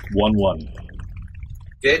 Honestly, 1-1.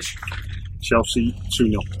 Ditch? Chelsea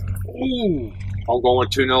 2-0. Ooh, I'll go with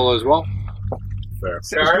 2-0 as well. Fair.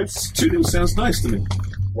 2-0 sounds nice to me.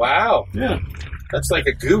 Wow. Yeah. That's like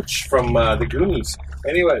a gooch from the Goonies.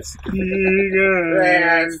 Anyways.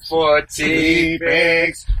 That's for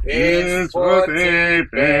T-Pigs. It's for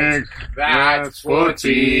T-Pigs. That's for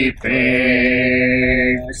T-Pigs.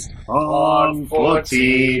 On for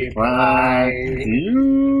T-Pigs.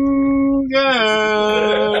 You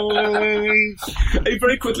guys. Hey,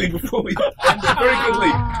 very quickly, before we end it, very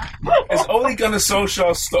quickly. Has Ole Gunnar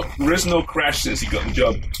Solskjaer stopped risen or crashed since he got the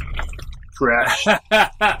job? Crash.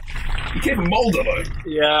 He came from Molde, though.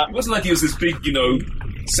 Yeah. It wasn't like he was this big,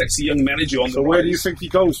 sexy young manager on the So where do you think he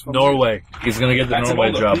goes from? Norway. He's going to get the That's Norway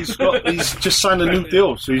a job. He's just signed a new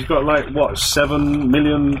deal, so he's got 7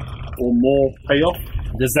 million or more payoff.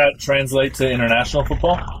 Does that translate to international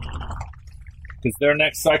football? Because their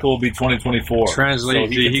next cycle will be 2024. Translate,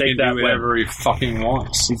 so he take can that do whatever he fucking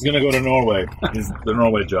wants. He's going to go to Norway. It's the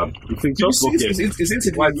Norway job. You think Did so? you see his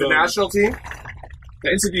interview? What, the national team? The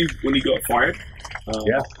interview when he got fired.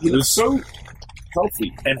 He looked so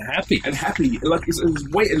healthy And happy. and happy. Like his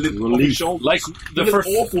weight a little off his shoulders. Like the He looked first,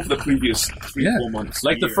 awful for the previous 3-4 months.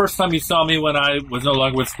 like the year. first time you saw me when I was no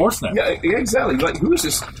longer with Sportsnet. Yeah, exactly. Like, who is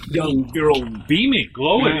this young, virile, Beaming,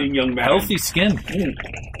 glowing, beaming young man? healthy skin.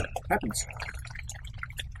 Happens.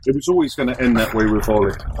 It was always going to end that way with Ole.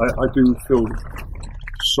 I do feel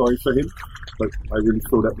sorry for him, but I really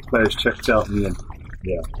feel that the players checked out in the end.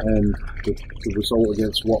 Yeah. And the result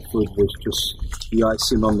against Watford was just the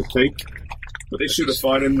icing on the cake. But they should have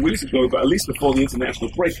fired him weeks ago, but at least before the international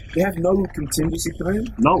break. They have no contingency plan.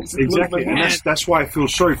 No, It's a exactly. blood And that's why I feel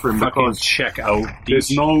sorry for him, Fucking because check out. there's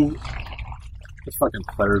no... The fucking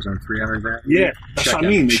players on 300 grand. Yeah, that's what I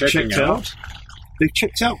mean. They Checking checked out. They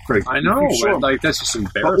checked out, Craig. I know, You saw but, him. that's just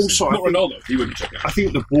But embarrassing. also, Not Ronaldo. He wouldn't check out. I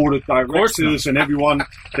think the board of directors and everyone,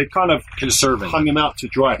 they kind of Conserving. hung him out to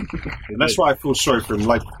dry. And that's why I feel sorry for him.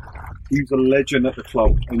 Like, he's a legend at the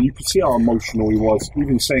club, and you could see how emotional he was,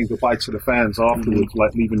 even saying goodbye to the fans afterwards,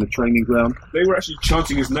 like leaving the training ground. They were actually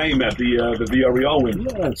chanting his name at the Villarreal win.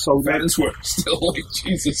 Yeah, so Fans were still like,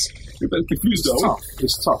 Jesus. We've been confused, it's though. tough.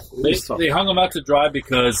 It's tough. It's tough. They hung him out to dry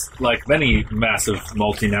because, like many massive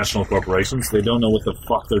multinational corporations, they don't know what the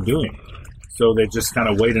fuck they're doing. So they just kind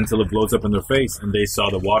of wait until it blows up in their face, and they saw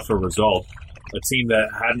the Watford result, a team that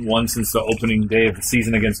hadn't won since the opening day of the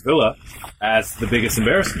season against Villa, as the biggest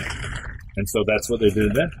embarrassment. And so that's what they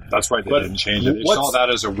did then. That's why they But didn't change it. They what's- saw that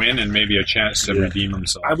as a win and maybe a chance to redeem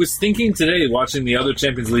themselves. I was thinking today, watching the other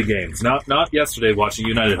Champions League games, not yesterday watching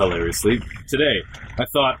United hilariously, today, I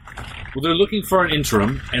thought, well, they're looking for an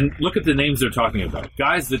interim, and look at the names they're talking about.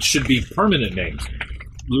 Guys that should be permanent names.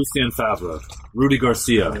 Lucien Favre, Rudy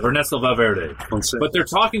Garcia, Ernesto Valverde. But they're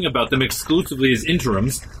talking about them exclusively as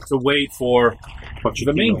interims to wait for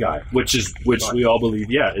the main guy, which we all believe,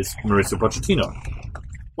 is Mauricio Pochettino.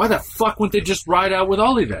 Why the fuck wouldn't they just ride out with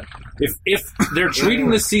Ole then? If they're treating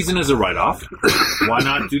this season as a write-off, why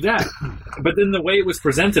not do that? But then the way it was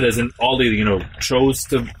presented as an Ole, chose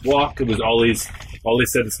to walk, it was Ole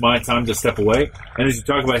said it's my time to step away. And as you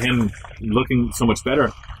talk about him looking so much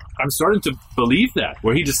better, I'm starting to believe that,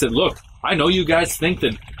 where he just said, look, I know you guys think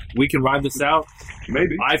that we can ride this out.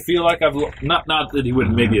 Maybe. I feel like not that he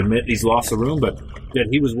wouldn't maybe admit he's lost the room, but that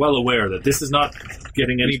he was well aware that this is not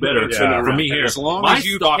getting any better for me here. As long my as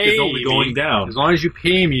you stock pay is only going me, down. As long as you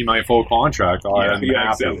pay me my full contract, I'm happy.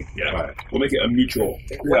 Exactly. Yeah. Right. We'll make it a mutual.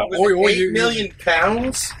 What was it, £8 million?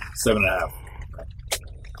 7.5.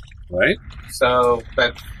 Right? So,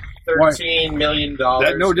 but $13 million.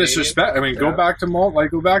 That, no disrespect. I mean, go back to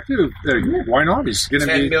why not? He's going to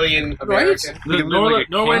 10 be million American. The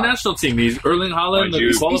Norway national team. He's Erling Haaland.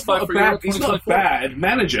 He qualified for Euro 2024. He's not a bad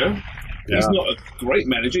manager. Yeah. He's not a great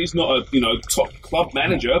manager. He's not a top club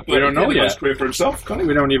manager. But We don't know he had a yet. nice career for himself. Can't he?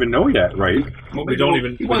 We don't even know yet, right? Well, We don't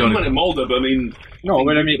even. He went in Molde, but I mean. No,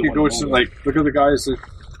 but I mean, he you go to look at the guys that.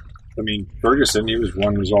 I mean, Ferguson. He was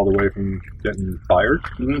all the way from getting fired.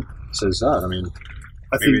 Mhm. Says that. I mean,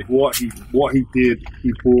 I think what he did,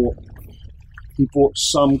 he brought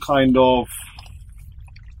some kind of,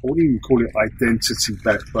 I wouldn't even call it identity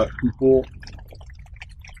back, but he brought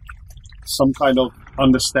some kind of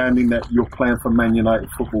understanding that you're playing for Man United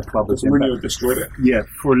Football Club. That's when you destroyed it. Yeah,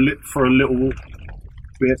 for a little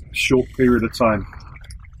bit, short period of time.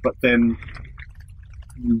 But then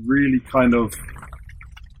you really kind of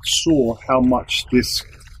saw how much this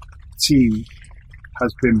team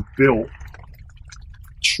has been built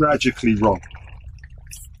tragically wrong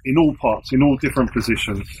in all parts, in all different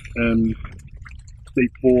positions, and they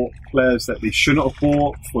bought players that they shouldn't have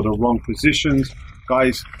bought for the wrong positions.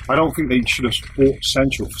 Guys, I don't think they should have bought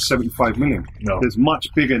Sancho for 75 million. No. There's much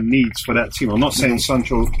bigger needs for that team. I'm not saying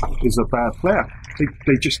Sancho is a bad player.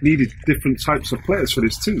 They just needed different types of players for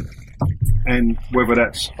this team. And whether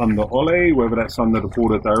that's under Ole, whether that's under the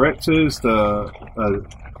board of directors, the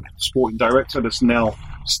sporting director that's now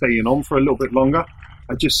staying on for a little bit longer,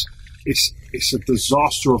 it's a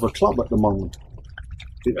disaster of a club at the moment.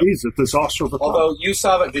 It is a disaster of a club. Although you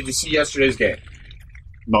saw that, did you see yesterday's game?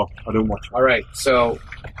 No, I didn't watch it. All right, so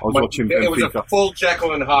I was watching it was a Benfica. full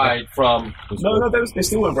Jekyll and Hyde from. No, they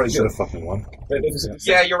still weren't very good. Should have fucking won.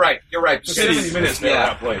 Yeah, you're right. For 70 minutes they were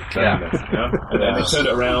outplayed. Yeah. And then they turned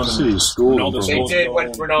it around. And Ronaldo They did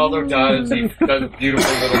what Ronaldo does. He does a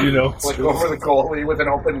beautiful little flick over the goalie with an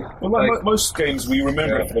open. Well, most games we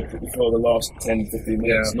remember for the last 10, 15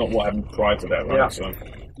 minutes, not what happened prior to that, right? Yeah. So.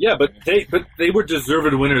 Yeah, but they were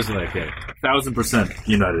deserved winners in that game. 1,000%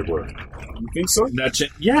 United were. You think so?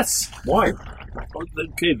 Yes. Why?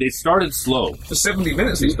 Okay, they started slow. For 70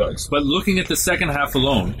 minutes, these guys. But looking at the second half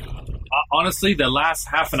alone, honestly, the last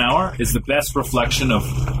half an hour is the best reflection of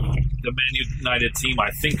the Man United team I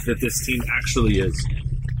think that this team actually is.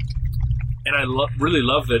 And I really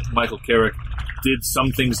love that Michael Carrick did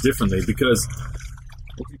some things differently because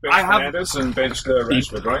I have Fernandes and benched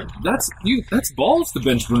Rashford, right? That's balls to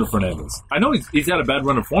bench Bruno Fernandes. I know he's had a bad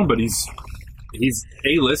run of form, but he's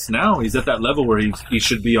A-list now. He's at that level where he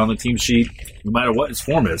should be on the team sheet no matter what his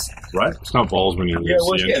form is, right? It's not balls when you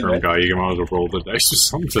lose the interim guy. You might as well roll the dice or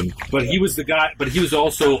something. But he was the guy. But he was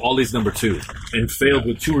also Ollie's number 2 and failed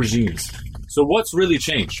with 2 regimes. So what's really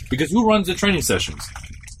changed? Because who runs the training sessions?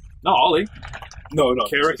 Not Ollie. No.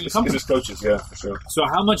 Carrick and company. It's his coaches, yeah, for sure. So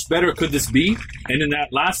how much better could this be? And in that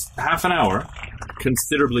last half an hour,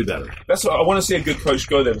 considerably better. That's what I want to see a good coach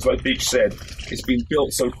go there. Because like Beach said, it's been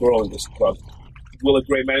built so poorly, this club. Will a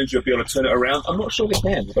great manager be able to turn it around? I'm not sure they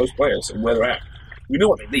can with those players and where they're at. We know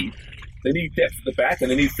what they need. They need depth at the back,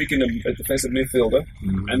 and they need freaking a defensive midfielder,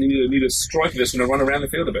 and they need a striker that's going to run around the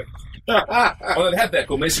field a bit. Although they had that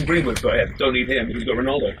called Mason Greenwood, but don't need him. He's got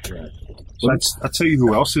Ronaldo. Well, I'll tell you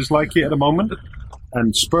who else is like it at the moment.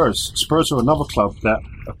 And Spurs. Spurs are another club that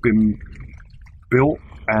have been built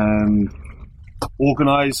and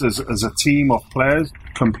organised as a team of players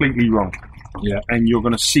completely wrong. Yeah. And you're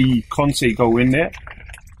going to see Conte go in there.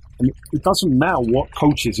 And it doesn't matter what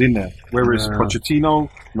coach is in there. Whether it's Pochettino,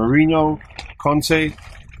 Mourinho, Conte.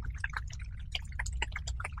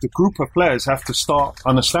 The group of players have to start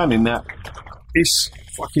understanding that it's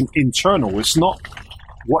fucking internal. It's not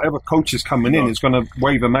whatever coach is coming in is going to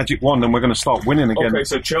wave a magic wand and we're going to start winning again. Okay,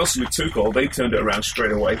 so Chelsea with Tuchel, they turned it around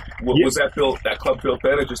straight away. Was that club built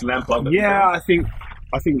better? Just Lampard? Yeah, I think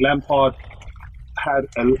Lampard had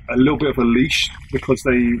a little bit of a leash because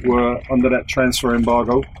they were under that transfer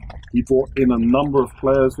embargo. He brought in a number of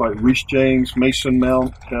players like Reece James, Mason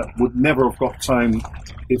Mount that would never have got time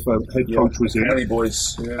if a head coach was in. Alley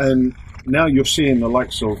boys. Yeah. And now you're seeing the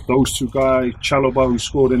likes of those two guys, Chalobah, who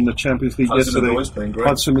scored in the Champions League yesterday,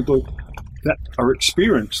 Hudson-Odoi, that are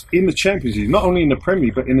experienced in the Champions League, not only in the Premier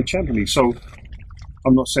League, but in the Champions League. So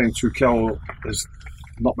I'm not saying Tuchel has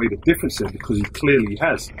not made a difference there because he clearly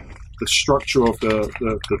has. The structure of the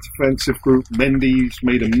defensive group, Mendy's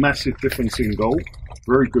made a massive difference in goal.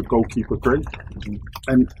 Very good goalkeeper, Greg.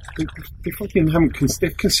 And they fucking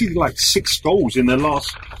they've conceded like 6 goals in their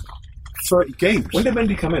last 30 games. When did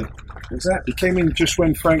Mendy come in? He came in just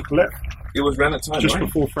when Frank left. It was around that time, just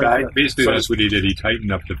before Frank left. Basically, that's what he did. He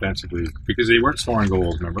tightened up defensively because they weren't scoring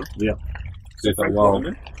goals, remember? Yeah. They thought,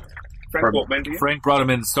 Frank brought him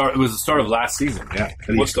in. It was the start of last season. Yeah.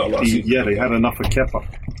 What start last season? Yeah, they had enough of Kepa.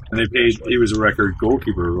 And they paid. He was a record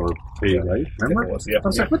goalkeeper or paid, right? Remember? Was, yeah. I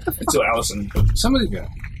was like, what the fuck? Until Allison. Somebody,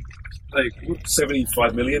 like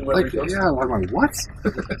 75 million. Like, yeah, I'm like, what?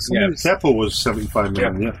 Kepa was 75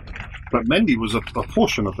 million. Yeah. But Mendy was a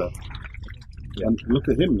portion of that. Yeah. And look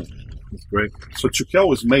at him. That's great. So Tuchel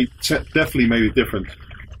was definitely made a difference.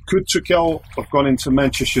 Could Tuchel have gone into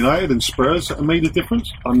Manchester United and Spurs and made a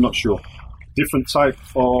difference? I'm not sure. Different type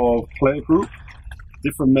of player group,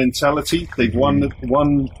 different mentality. They've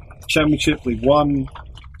won championship. They've won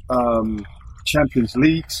Champions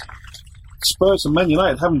Leagues. Spurs and Man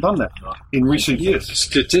United haven't done that in recent years.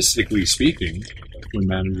 Statistically speaking, when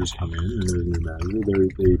managers come in and there's a new manager,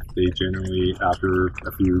 they generally, after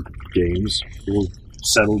a few games, will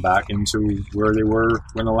settle back into where they were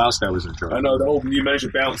when the last guy was in charge. I know the whole new manager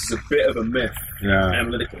bounce is a bit of a myth,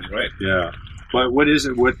 analytically, right? Yeah, but what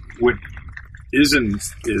isn't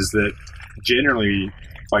is that generally,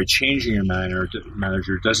 by changing a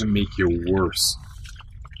manager doesn't make you worse.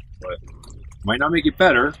 But it might not make it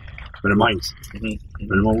better, but it might. Mm-hmm.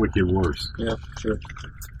 But it won't make it worse. Yeah, sure.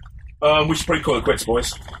 We should probably call it quits,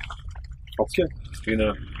 boys. Okay. It's been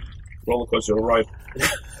a roller coaster ride.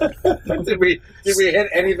 Did we hit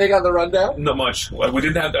anything on the rundown? Not much. I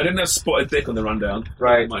didn't have spotted dick on the rundown.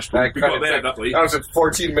 Right. Not much. We got there, luckily. That was a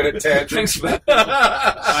 14-minute tangent. Thanks for that.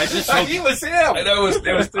 I just hope, He was him. I know it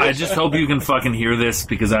was I just hope you can fucking hear this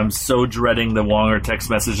because I'm so dreading the Wonger text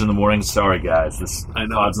message in the morning. Sorry, guys. This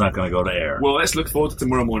pod's not going to go to air. Well, let's look forward to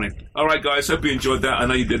tomorrow morning. All right, guys. Hope you enjoyed that. I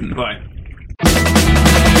know you didn't. Bye.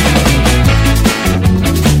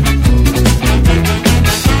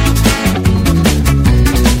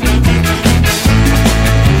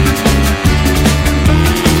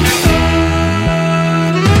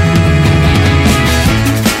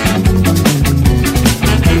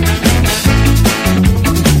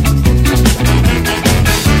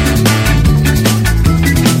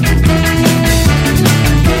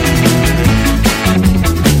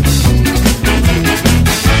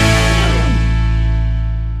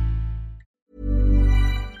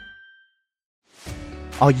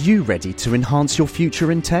 Are you ready to enhance your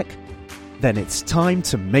future in tech? Then it's time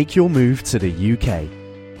to make your move to the UK,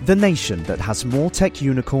 the nation that has more tech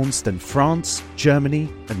unicorns than France,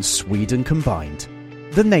 Germany, and Sweden combined.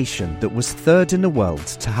 The nation that was third in the world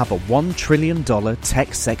to have a $1 trillion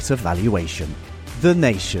tech sector valuation. The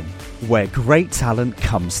nation where great talent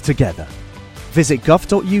comes together. Visit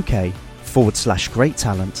gov.uk/great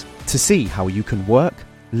talent to see how you can work,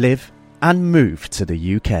 live, and move to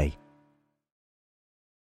the UK.